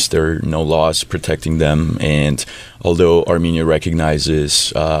against. There are no laws protecting them. And although Armenia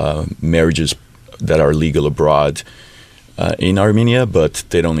recognizes marriages that are legal abroad in Armenia, but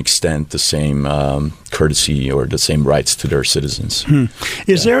they don't extend the same courtesy or the same rights to their citizens.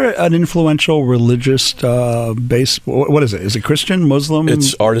 Is there an influential religious base? What is it? Is it Christian, Muslim?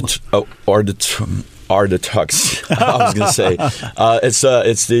 It's Orthodox. I was going to say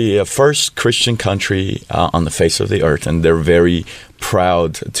it's the first Christian country on the face of the earth, and they're very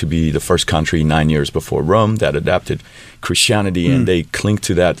proud to be the first country 9 years before Rome that adapted Christianity, and they cling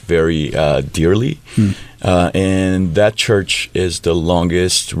to that very dearly. And that church is the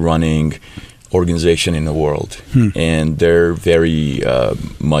longest running organization in the world, and they're very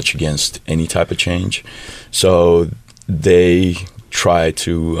much against any type of change. So they try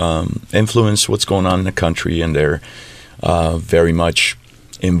to influence what's going on in the country, and they're very much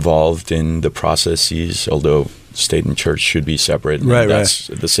involved in the processes, although state and church should be separate. Right, that's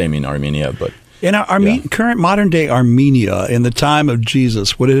the same in Armenia, but in current modern-day Armenia, in the time of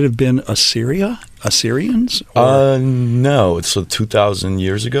Jesus, would it have been Assyrians? No, it's 2,000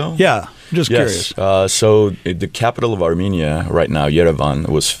 years ago. Yeah, just curious. So the capital of Armenia right now, Yerevan,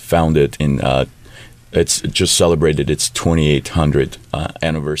 was founded in it's just celebrated its 2800th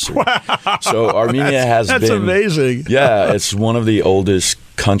anniversary. Wow. So Armenia that's amazing. Yeah, it's one of the oldest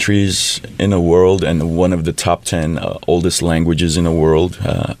countries in the world and one of the top 10 oldest languages in the world,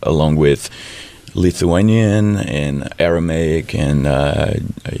 along with Lithuanian and Aramaic and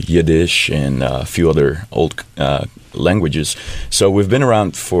Yiddish and a few other old languages. So we've been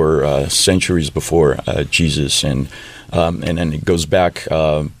around for centuries before Jesus, and then it goes back,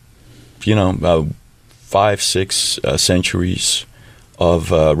 5-6 centuries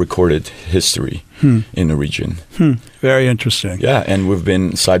of recorded history in the region. Very interesting. Yeah, and we've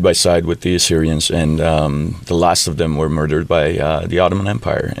been side by side with the Assyrians, and the last of them were murdered by the Ottoman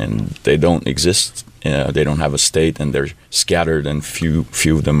Empire, and they don't exist. They don't have a state, and they're scattered, and few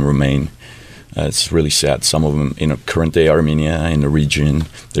of them remain. It's really sad. Some of them in current-day Armenia, in the region.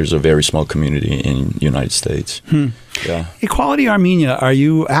 There's a very small community in the United States. Yeah. Equality Armenia, are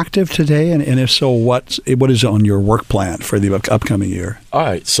you active today? And if so, what is on your work plan for the upcoming year? All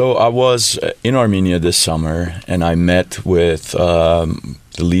right. So I was in Armenia this summer, and I met with the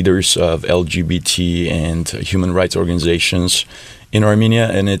leaders of LGBT and human rights organizations in Armenia,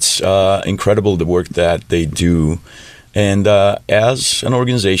 and it's incredible the work that they do. And as an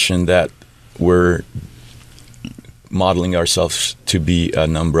organization that we're modeling ourselves to be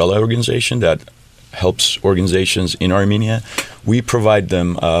an umbrella organization that helps organizations in Armenia. We provide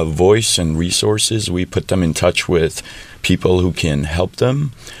them voice and resources. We put them in touch with people who can help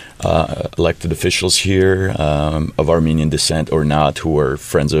them, elected officials here of Armenian descent or not, who are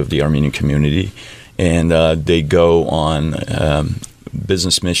friends of the Armenian community. And they go on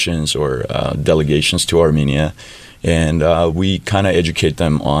business missions or delegations to Armenia. And we kind of educate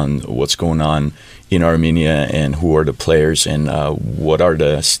them on what's going on in Armenia and who are the players and what are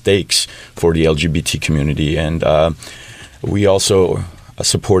the stakes for the LGBT community. And we also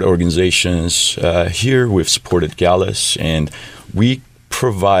support organizations here. We've supported GALAS, and we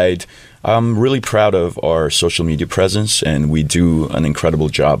provide I'm really proud of our social media presence, and we do an incredible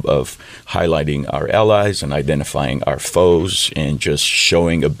job of highlighting our allies and identifying our foes and just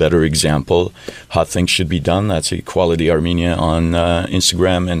showing a better example how things should be done. That's Equality Armenia on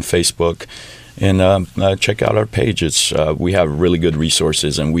Instagram and Facebook. And check out our page. We have really good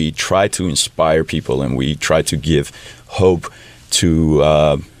resources, and we try to inspire people, and we try to give hope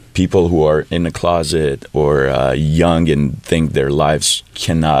to people who are in the closet or young and think their lives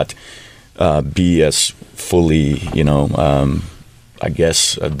cannot be as fully,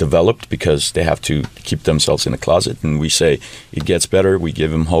 developed because they have to keep themselves in the closet. And we say it gets better. We give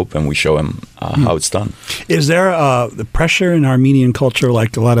them hope, and we show them how it's done. Is there the pressure in Armenian culture,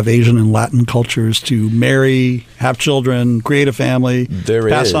 like a lot of Asian and Latin cultures, to marry, have children, create a family,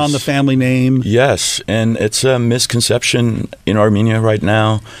 pass on the family name? Yes, and it's a misconception in Armenia right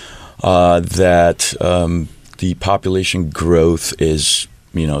now that the population growth is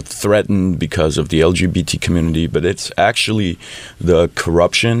threatened because of the LGBT community, but it's actually the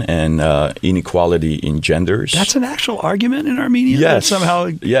corruption and inequality in genders. That's an actual argument in Armenia? Yes. That somehow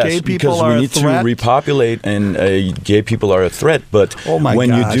gay people are a threat? Because we need to repopulate, and gay people are a threat. But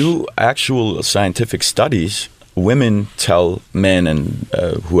when you do actual scientific studies, women tell men and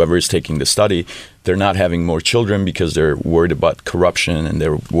whoever is taking the study, they're not having more children because they're worried about corruption and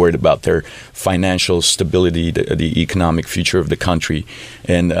they're worried about their financial stability, the economic future of the country.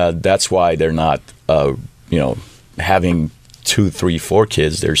 And that's why they're not, having 2, 3, 4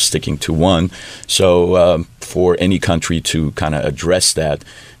 kids. They're sticking to one. So for any country to kind of address that,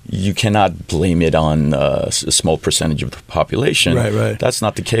 you cannot blame it on a small percentage of the population. Right. That's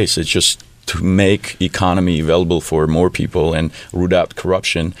not the case. It's just to make economy available for more people and root out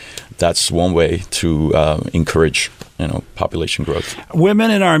corruption. That's one way to encourage, population growth. Women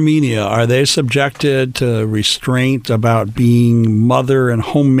in Armenia, are they subjected to restraint about being mother and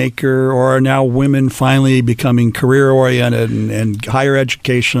homemaker, or are now women finally becoming career-oriented and higher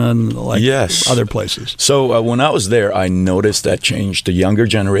education like other places? So when I was there, I noticed that change. The younger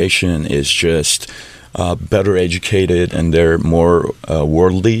generation is just better educated and they're more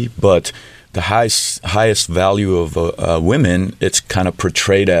worldly, but the highest value of women, it's kind of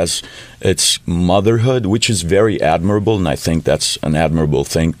portrayed as it's motherhood, which is very admirable, and I think that's an admirable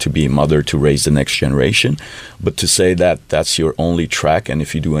thing, to be a mother, to raise the next generation. But to say that that's your only track, and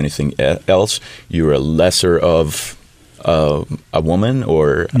if you do anything else, you're a lesser of a woman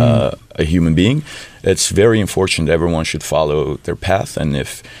or a human being, it's very unfortunate. Everyone should follow their path, and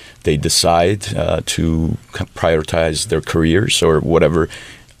if they decide to prioritize their careers or whatever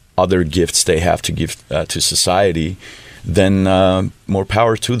other gifts they have to give to society, then more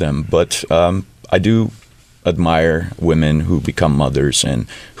power to them. But I do admire women who become mothers and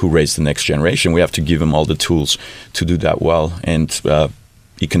who raise the next generation. We have to give them all the tools to do that well. And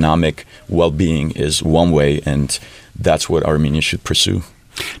economic well-being is one way, and that's what Armenia should pursue.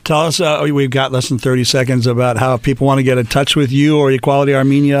 Tell us, we've got less than 30 seconds, about how people want to get in touch with you or Equality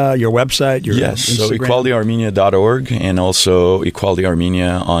Armenia, your website, your Instagram. So equalityarmenia.org, and also Equality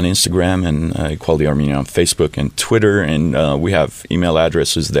Armenia on Instagram, and Equality Armenia on Facebook and Twitter. And we have email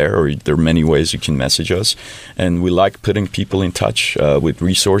addresses there, or there are many ways you can message us. And we like putting people in touch with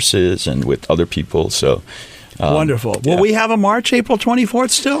resources and with other people. So wonderful. Will we have a March, April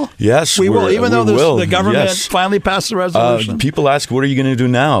 24th still? Yes, we will, even though the government finally passed the resolution. People ask, what are you going to do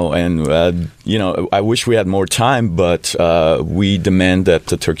now? And, I wish we had more time, but we demand that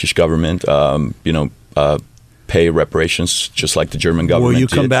the Turkish government, pay reparations just like the German government. Will you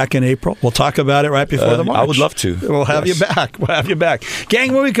come back in April? We'll talk about it right before the March. I would love to. We'll have you back. We'll have you back.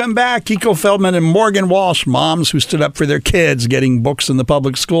 Gang, when we come back, KEIKO FELDMAN and Morgan Walsh, moms who stood up for their kids, getting books in the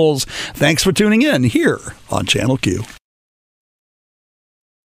public schools. Thanks for tuning in here on Channel Q.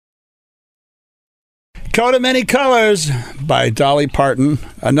 Coat of Many Colors by Dolly Parton,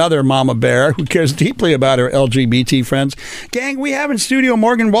 another mama bear who cares deeply about her LGBT friends. Gang, we have in studio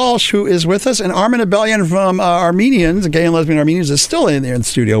Morgan Walsh, who is with us, and Armen Abelyan from Armenians, Gay and Lesbian Armenians, is still in there in the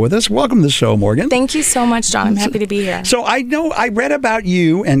studio with us. Welcome to the show, Morgan. Thank you so much, John. I'm happy to be here. So I read about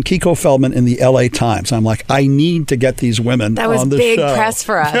you and KEIKO FELDMAN in the LA Times. I'm like, I need to get these women on the show. That was big press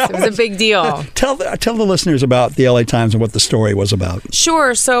for us. It was a big deal. Tell the listeners about the LA Times and what the story was about.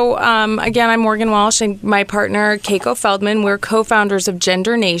 Sure. So again, I'm Morgan Walsh, and my partner, KEIKO FELDMAN. We're co-founders of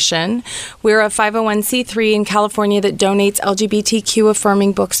Gender Nation. We're a 501c3 in California that donates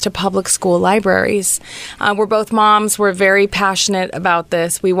LGBTQ-affirming books to public school libraries. We're both moms. We're very passionate about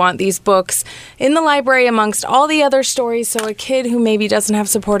this. We want these books in the library amongst all the other stories, so a kid who maybe doesn't have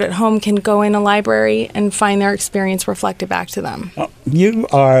support at home can go in a library and find their experience reflected back to them. You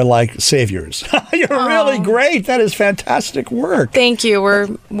are like saviors. You're really great. That is fantastic work. Thank you.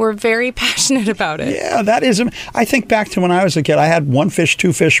 We're very passionate about it. Yeah, that is. I think back to when I was a kid. I had one fish,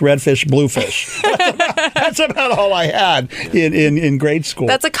 two fish, red fish, blue fish. That's about all I had in grade school.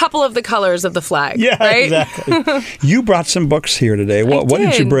 That's a couple of the colors of the flag. Yeah, right? Exactly. You brought some books here today. What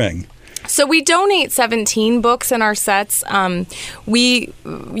did you bring? So we donate 17 books in our sets. We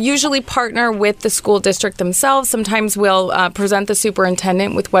usually partner with the school district themselves. Sometimes we'll present the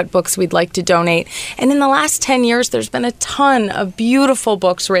superintendent with what books we'd like to donate. And in the last 10 years, there's been a ton of beautiful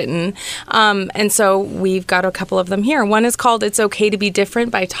books written. And so we've got a couple of them here. One is called It's Okay to Be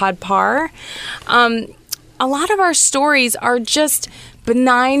Different by Todd Parr. A lot of our stories are just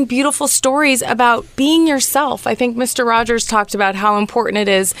benign, beautiful stories about being yourself. I think Mr. Rogers talked about how important it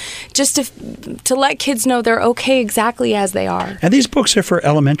is just to let kids know they're okay exactly as they are. And these books are for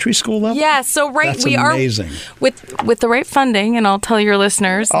elementary school level? Yeah, so That's amazing. With the right funding, and I'll tell your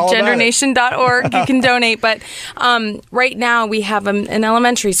listeners, gendernation.org, you can donate. But right now we have an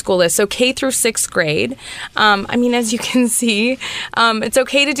elementary school list, so K through 6th grade. As you can see, it's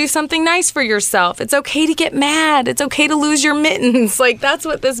okay to do something nice for yourself. It's okay to get mad. It's okay to lose your mittens. That's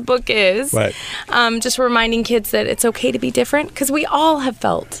what this book is. Right. Just reminding kids that it's okay to be different, because we all have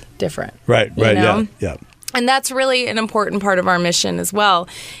felt different. Right. Yeah. And that's really an important part of our mission as well.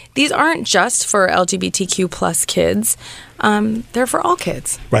 These aren't just for LGBTQ plus kids. They're for all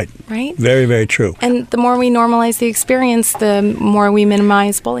kids. Right. Right? Very, very true. And the more we normalize the experience, the more we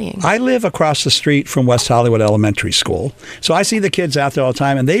minimize bullying. I live across the street from West Hollywood Elementary School. So I see the kids out there all the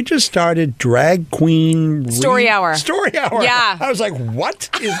time, and they just started drag queen story hour. Story hour. Yeah. I was like, what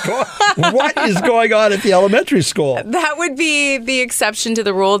is going on at the elementary school? That would be the exception to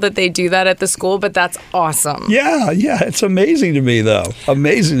the rule that they do that at the school, but that's awesome. Yeah. It's amazing to me, though.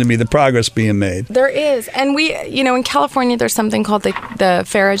 Amazing to me, the progress being made. There is. And we, in California, there's something called the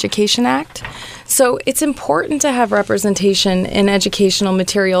Fair Education Act. So it's important to have representation in educational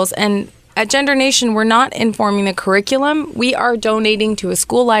materials. And at Gender Nation, we're not informing the curriculum. We are donating to a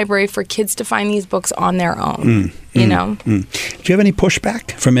school library for kids to find these books on their own. you know. Do you have any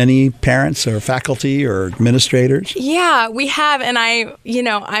pushback from any parents or faculty or administrators? Yeah, we have, and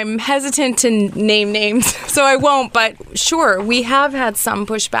I'm hesitant to name names, so I won't, but sure, we have had some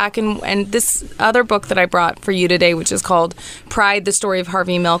pushback, and this other book that I brought for you today, which is called Pride, the Story of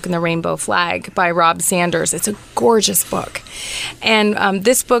Harvey Milk and the Rainbow Flag by Rob Sanders. It's a gorgeous book. And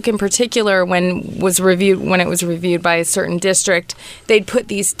this book in particular, when it was reviewed by a certain district, they'd put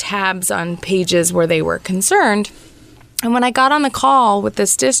these tabs on pages where they were concerned. And when I got on the call with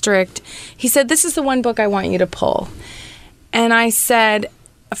this district, he said, "This is the one book I want you to pull." And I said,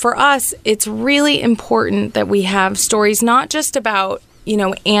 for us, it's really important that we have stories not just about,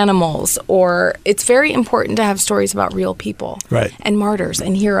 animals, or it's very important to have stories about real people, right, and martyrs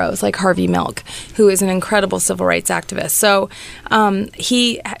and heroes like Harvey Milk, who is an incredible civil rights activist. So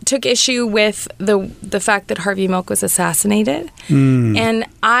he took issue with the fact that Harvey Milk was assassinated. And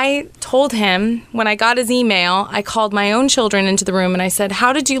I told him, when I got his email, I called my own children into the room and I said,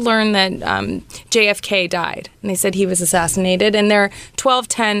 "How did you learn that JFK died?" And they said he was assassinated, and they're 12,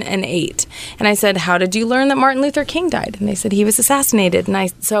 10, and 8. And I said, "How did you learn that Martin Luther King died?" And they said he was assassinated.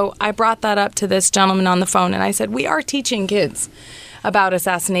 And so I brought that up to this gentleman on the phone, and I said, "We are teaching kids about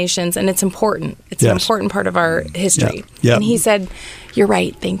assassinations, and it's important. It's an important part of our history." Yeah. And he said, "You're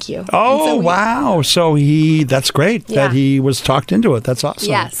right, thank you." Oh, wow. So that's great that he was talked into it. That's awesome.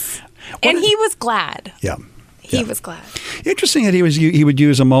 Yes. And he was glad. Yeah. He was glad. Interesting that he would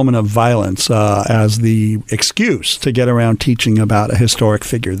use a moment of violence as the excuse to get around teaching about a historic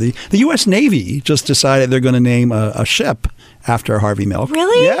figure. The U.S. Navy just decided they're going to name a ship after Harvey Milk.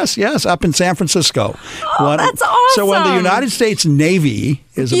 Really? Yes, up in San Francisco. Oh, that's awesome. So when the United States Navy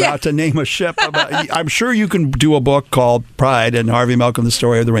is about to name a ship, I'm sure you can do a book called Pride and Harvey Milk and the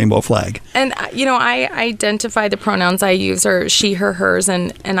Story of the Rainbow Flag. And, I identify, the pronouns I use are she, her, hers,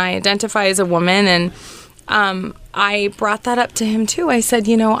 and I identify as a woman, and I brought that up to him too. I said,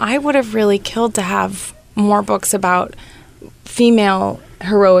 I would have really killed to have more books about female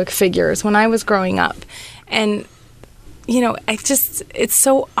heroic figures when I was growing up. And, it's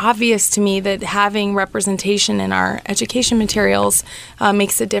so obvious to me that having representation in our education materials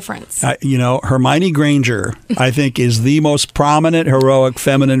makes a difference. Hermione Granger, I think, is the most prominent heroic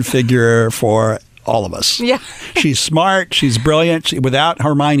feminine figure for all of us. Yeah. She's smart. She's brilliant. Without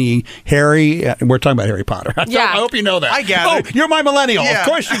Hermione, Harry, we're talking about Harry Potter. I hope you know that. I gather. Oh, you're my millennial. Yeah. Of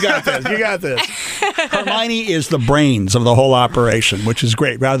course you got this. You got this. Hermione is the brains of the whole operation, which is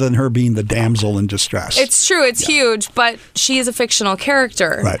great, rather than her being the damsel in distress. It's true. It's huge, but she is a fictional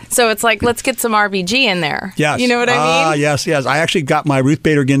character. Right. So it's like, let's get some RBG in there. Yes. You know what I mean? Yes. I actually got my Ruth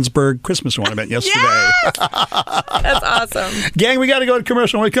Bader Ginsburg Christmas ornament yesterday. Yes! That's awesome. Gang, we got to go to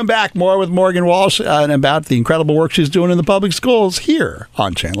commercial. When we come back, more with Morgan Walsh and about the incredible work she's doing in the public schools here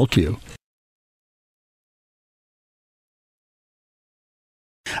on Channel Q.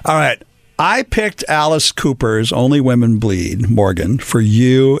 All right. I picked Alice Cooper's Only Women Bleed, Morgan, for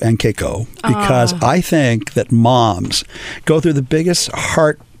you and KEIKO because I think that moms go through the biggest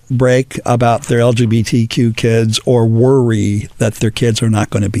heartbreak about their LGBTQ kids or worry that their kids are not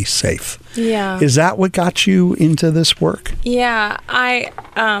going to be safe. Yeah. Is that what got you into this work? Yeah.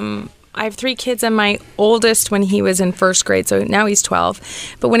 I have 3 kids, and my oldest, when he was in first grade, so now he's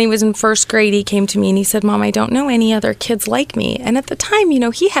 12, but when he was in first grade, he came to me and he said, "Mom, I don't know any other kids like me." And at the time,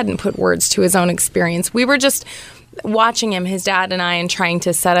 he hadn't put words to his own experience. We were just watching him, his dad and I, and trying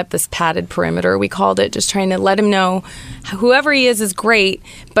to set up this padded perimeter, we called it, just trying to let him know whoever he is great,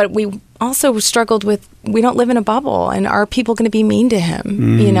 but we also struggled with, we don't live in a bubble, and are people going to be mean to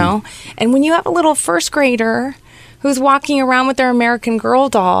him, And when you have a little first grader who's walking around with their American Girl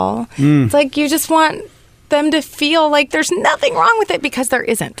doll, it's like you just want them to feel like there's nothing wrong with it, because there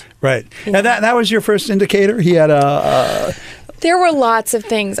isn't. Right. And that was your first indicator? He had There were lots of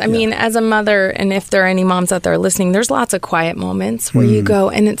things. I mean, as a mother, and if there are any moms out there listening, there's lots of quiet moments where you go,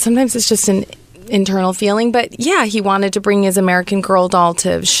 and sometimes it's just an internal feeling. But yeah, he wanted to bring his American Girl doll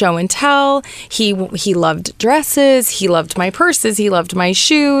to show and tell. He loved dresses. He loved my purses. He loved my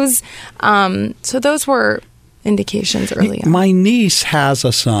shoes. So those were indications early on. My niece has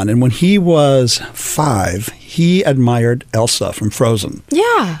a son, and when he was 5, he admired Elsa from Frozen.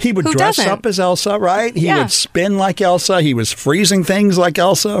 Yeah. He would dress up as Elsa, right? He would spin like Elsa. He was freezing things like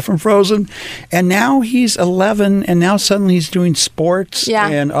Elsa from Frozen. And now he's 11, and now suddenly he's doing sports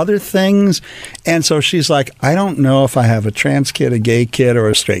and other things. And so she's like, I don't know if I have a trans kid, a gay kid, or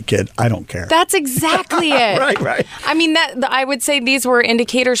a straight kid. I don't care. That's exactly it. Right. I mean, I would say these were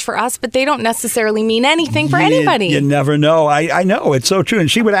indicators for us, but they don't necessarily mean anything for anybody. You never know. I know. It's so true. And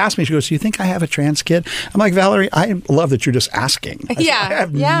she would ask me, she goes, "Do you think I have a trans kid?" I'm like, Valerie, I love that you're just asking. I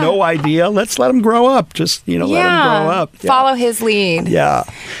have yeah. no idea. Let's let them grow up. Just, let them grow up. Yeah. Follow his lead. Yeah.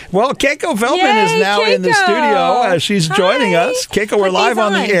 Well, KEIKO FELDMAN is now in the studio. She's joining us. KEIKO, we're live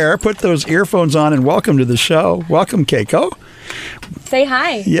on the air. Put those earphones on and welcome to the show. Welcome, KEIKO. Say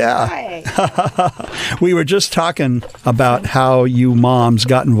hi. Yeah. Hi. We were just talking about how you moms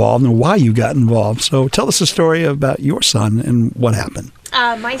got involved and why you got involved. So tell us a story about your son and what happened.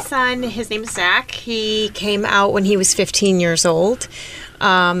 My son, his name is Zach. He came out when he was 15 years old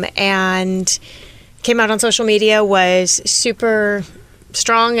and came out on social media, was super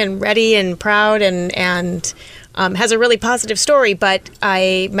strong and ready and proud and has a really positive story. But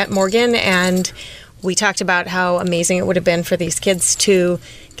I met Morgan and we talked about how amazing it would have been for these kids to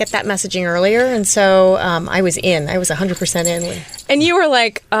get that messaging earlier. And so I was in. I was 100% in. And you were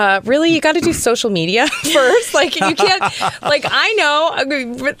like, really? You got to do social media first? Like, you can't, like, I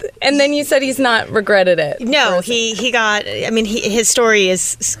know. And then you said he's not regretted it. No, he got, I mean, his story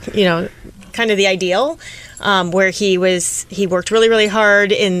is, kind of the ideal. Where he worked really, really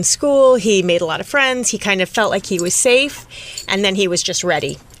hard in school. He made a lot of friends. He kind of felt like he was safe. And then he was just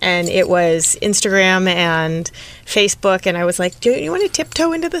ready. And it was Instagram and Facebook. And I was like, do you want to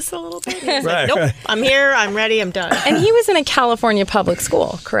tiptoe into this a little bit? And he was like, nope, I'm here. I'm ready. I'm done. And he was in a California public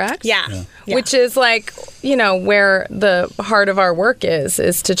school, correct? Yeah. Which is like, where the heart of our work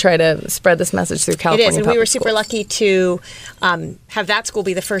is to try to spread this message through California It is. And we were super schools. lucky to have that school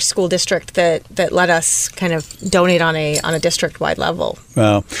be the first school district that let us kind of donate on a district-wide level.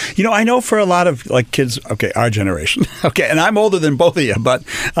 Well, I know for a lot of kids, our generation, and I'm older than both of you, but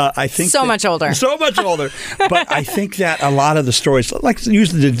I think much older. So much older. But I think that a lot of the stories, like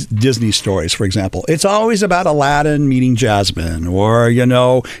use the Disney stories, for example, it's always about Aladdin meeting Jasmine or,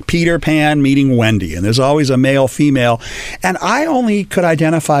 Peter Pan meeting Wendy. And there's always a male, female. And I only could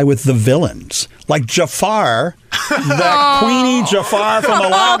identify with the villains, like Jafar. That Queenie Jafar from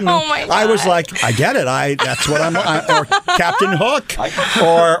Aladdin. Oh my God. I was like, I get it. That's what or Captain Hook,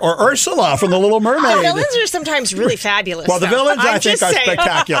 or Ursula from The Little Mermaid. The villains are sometimes really fabulous. Well, the villains I think are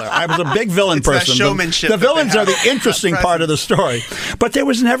spectacular. I was a big villain person. Showmanship. The villains are the interesting part of the story, but there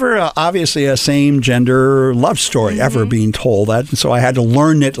was never obviously a same gender love story ever being told. And so I had to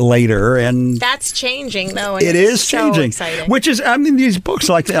learn it later, and that's changing though. And it is so changing. Exciting. Which is, these books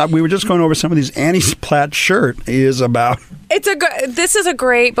like that. We were just going over some of these. Annie's plaid shirt is about. This is a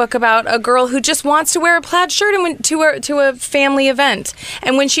great book about a girl who just wants to wear a plaid shirt and went to a family event.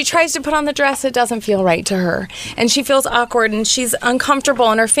 And when she tries to put on the dress, it doesn't feel right to her. And she feels awkward and she's uncomfortable.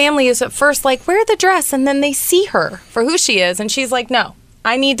 And her family is at first like, wear the dress. And then they see her for who she is. And she's like, no,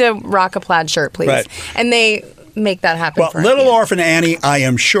 I need to rock a plaid shirt, please. Right. And they make that happen for Little Annie. Orphan Annie, I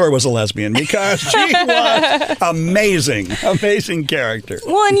am sure, was a lesbian because she was amazing character.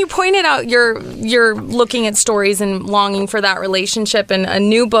 Well, and you pointed out you're looking at stories and longing for that relationship, and a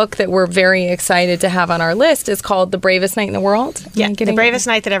new book that we're very excited to have on our list is called The Bravest Night in the World. Yeah, The Bravest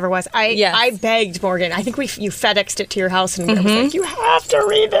Night That Ever Was. I begged Morgan. I think you FedExed it to your house, and I was like, you have to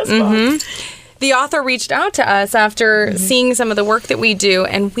read this book. The author reached out to us after seeing some of the work that we do,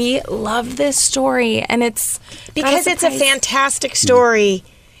 and we love this story. And it's because it's a fantastic story,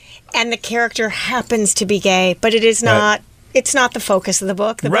 and the character happens to be gay, but it is not. Right. It's not the focus of the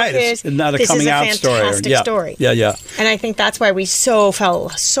book. The book is not a coming out story. Fantastic story. Yeah. And I think that's why we fell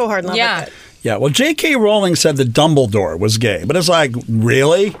so hard in love with it. Yeah, well, J.K. Rowling said that Dumbledore was gay, but it's like,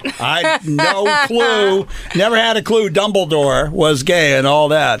 really? I had no clue, never had a clue Dumbledore was gay and all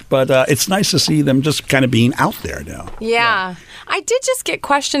that. But it's nice to see them just kind of being out there now. Yeah. I did just get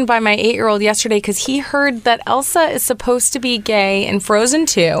questioned by my 8-year-old yesterday because he heard that Elsa is supposed to be gay in Frozen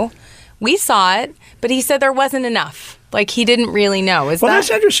 2. We saw it, but he said there wasn't enough. Like, he didn't really know. That's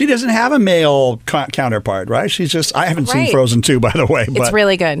interesting. She doesn't have a male counterpart, right? She's just, I haven't seen Frozen 2, by the way. But, it's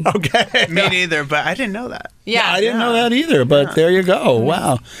really good. Okay. Me neither, but I didn't know that. Yeah. I didn't know that either, but there you go.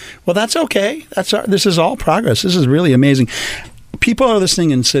 Wow. Well, that's okay. This is all progress. This is really amazing. People are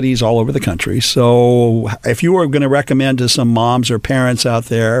listening in cities all over the country. So if you were going to recommend to some moms or parents out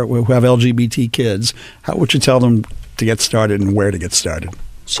there who have LGBT kids, how would you tell them to get started and where to get started?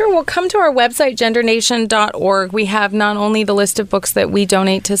 Sure. Well, come to our website, gendernation.org. We have not only the list of books that we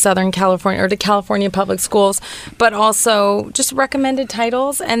donate to Southern California or to California public schools, but also just recommended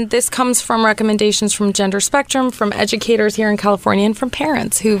titles. And this comes from recommendations from Gender Spectrum, from educators here in California, and from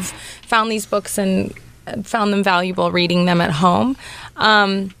parents who've found these books and found them valuable reading them at home.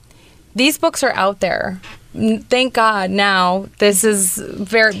 These books are out there. Thank God now this is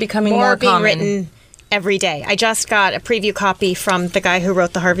becoming more being common. Written every day. I just got a preview copy from the guy who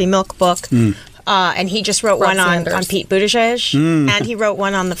wrote the Harvey Milk book, And he just wrote one on Pete Buttigieg. And he wrote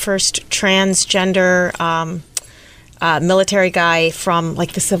one on the first transgender military guy from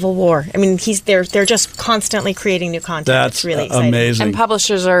like the Civil War. I mean, they're just constantly creating new content. That's really exciting. amazing. And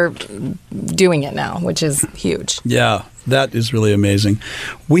publishers are doing it now, which is huge. Yeah, that is really amazing.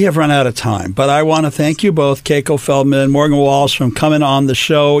 We have run out of time, but I want to thank you both, KEIKO FELDMAN, Morgan Walsh, for coming on the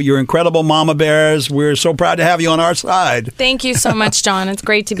show. You're incredible mama bears. We're so proud to have you on our side. Thank you so much, John. It's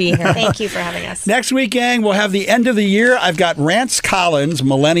great to be here. Thank you for having us. Next week, gang, we'll have the end of the year. I've got Rance Collins,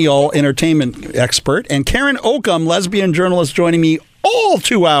 millennial entertainment expert, and Karen Oakham, lesbian journalist, joining me all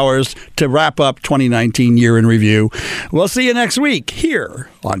 2 hours to wrap up 2019 year in review. We'll see you next week here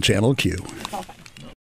on Channel Q.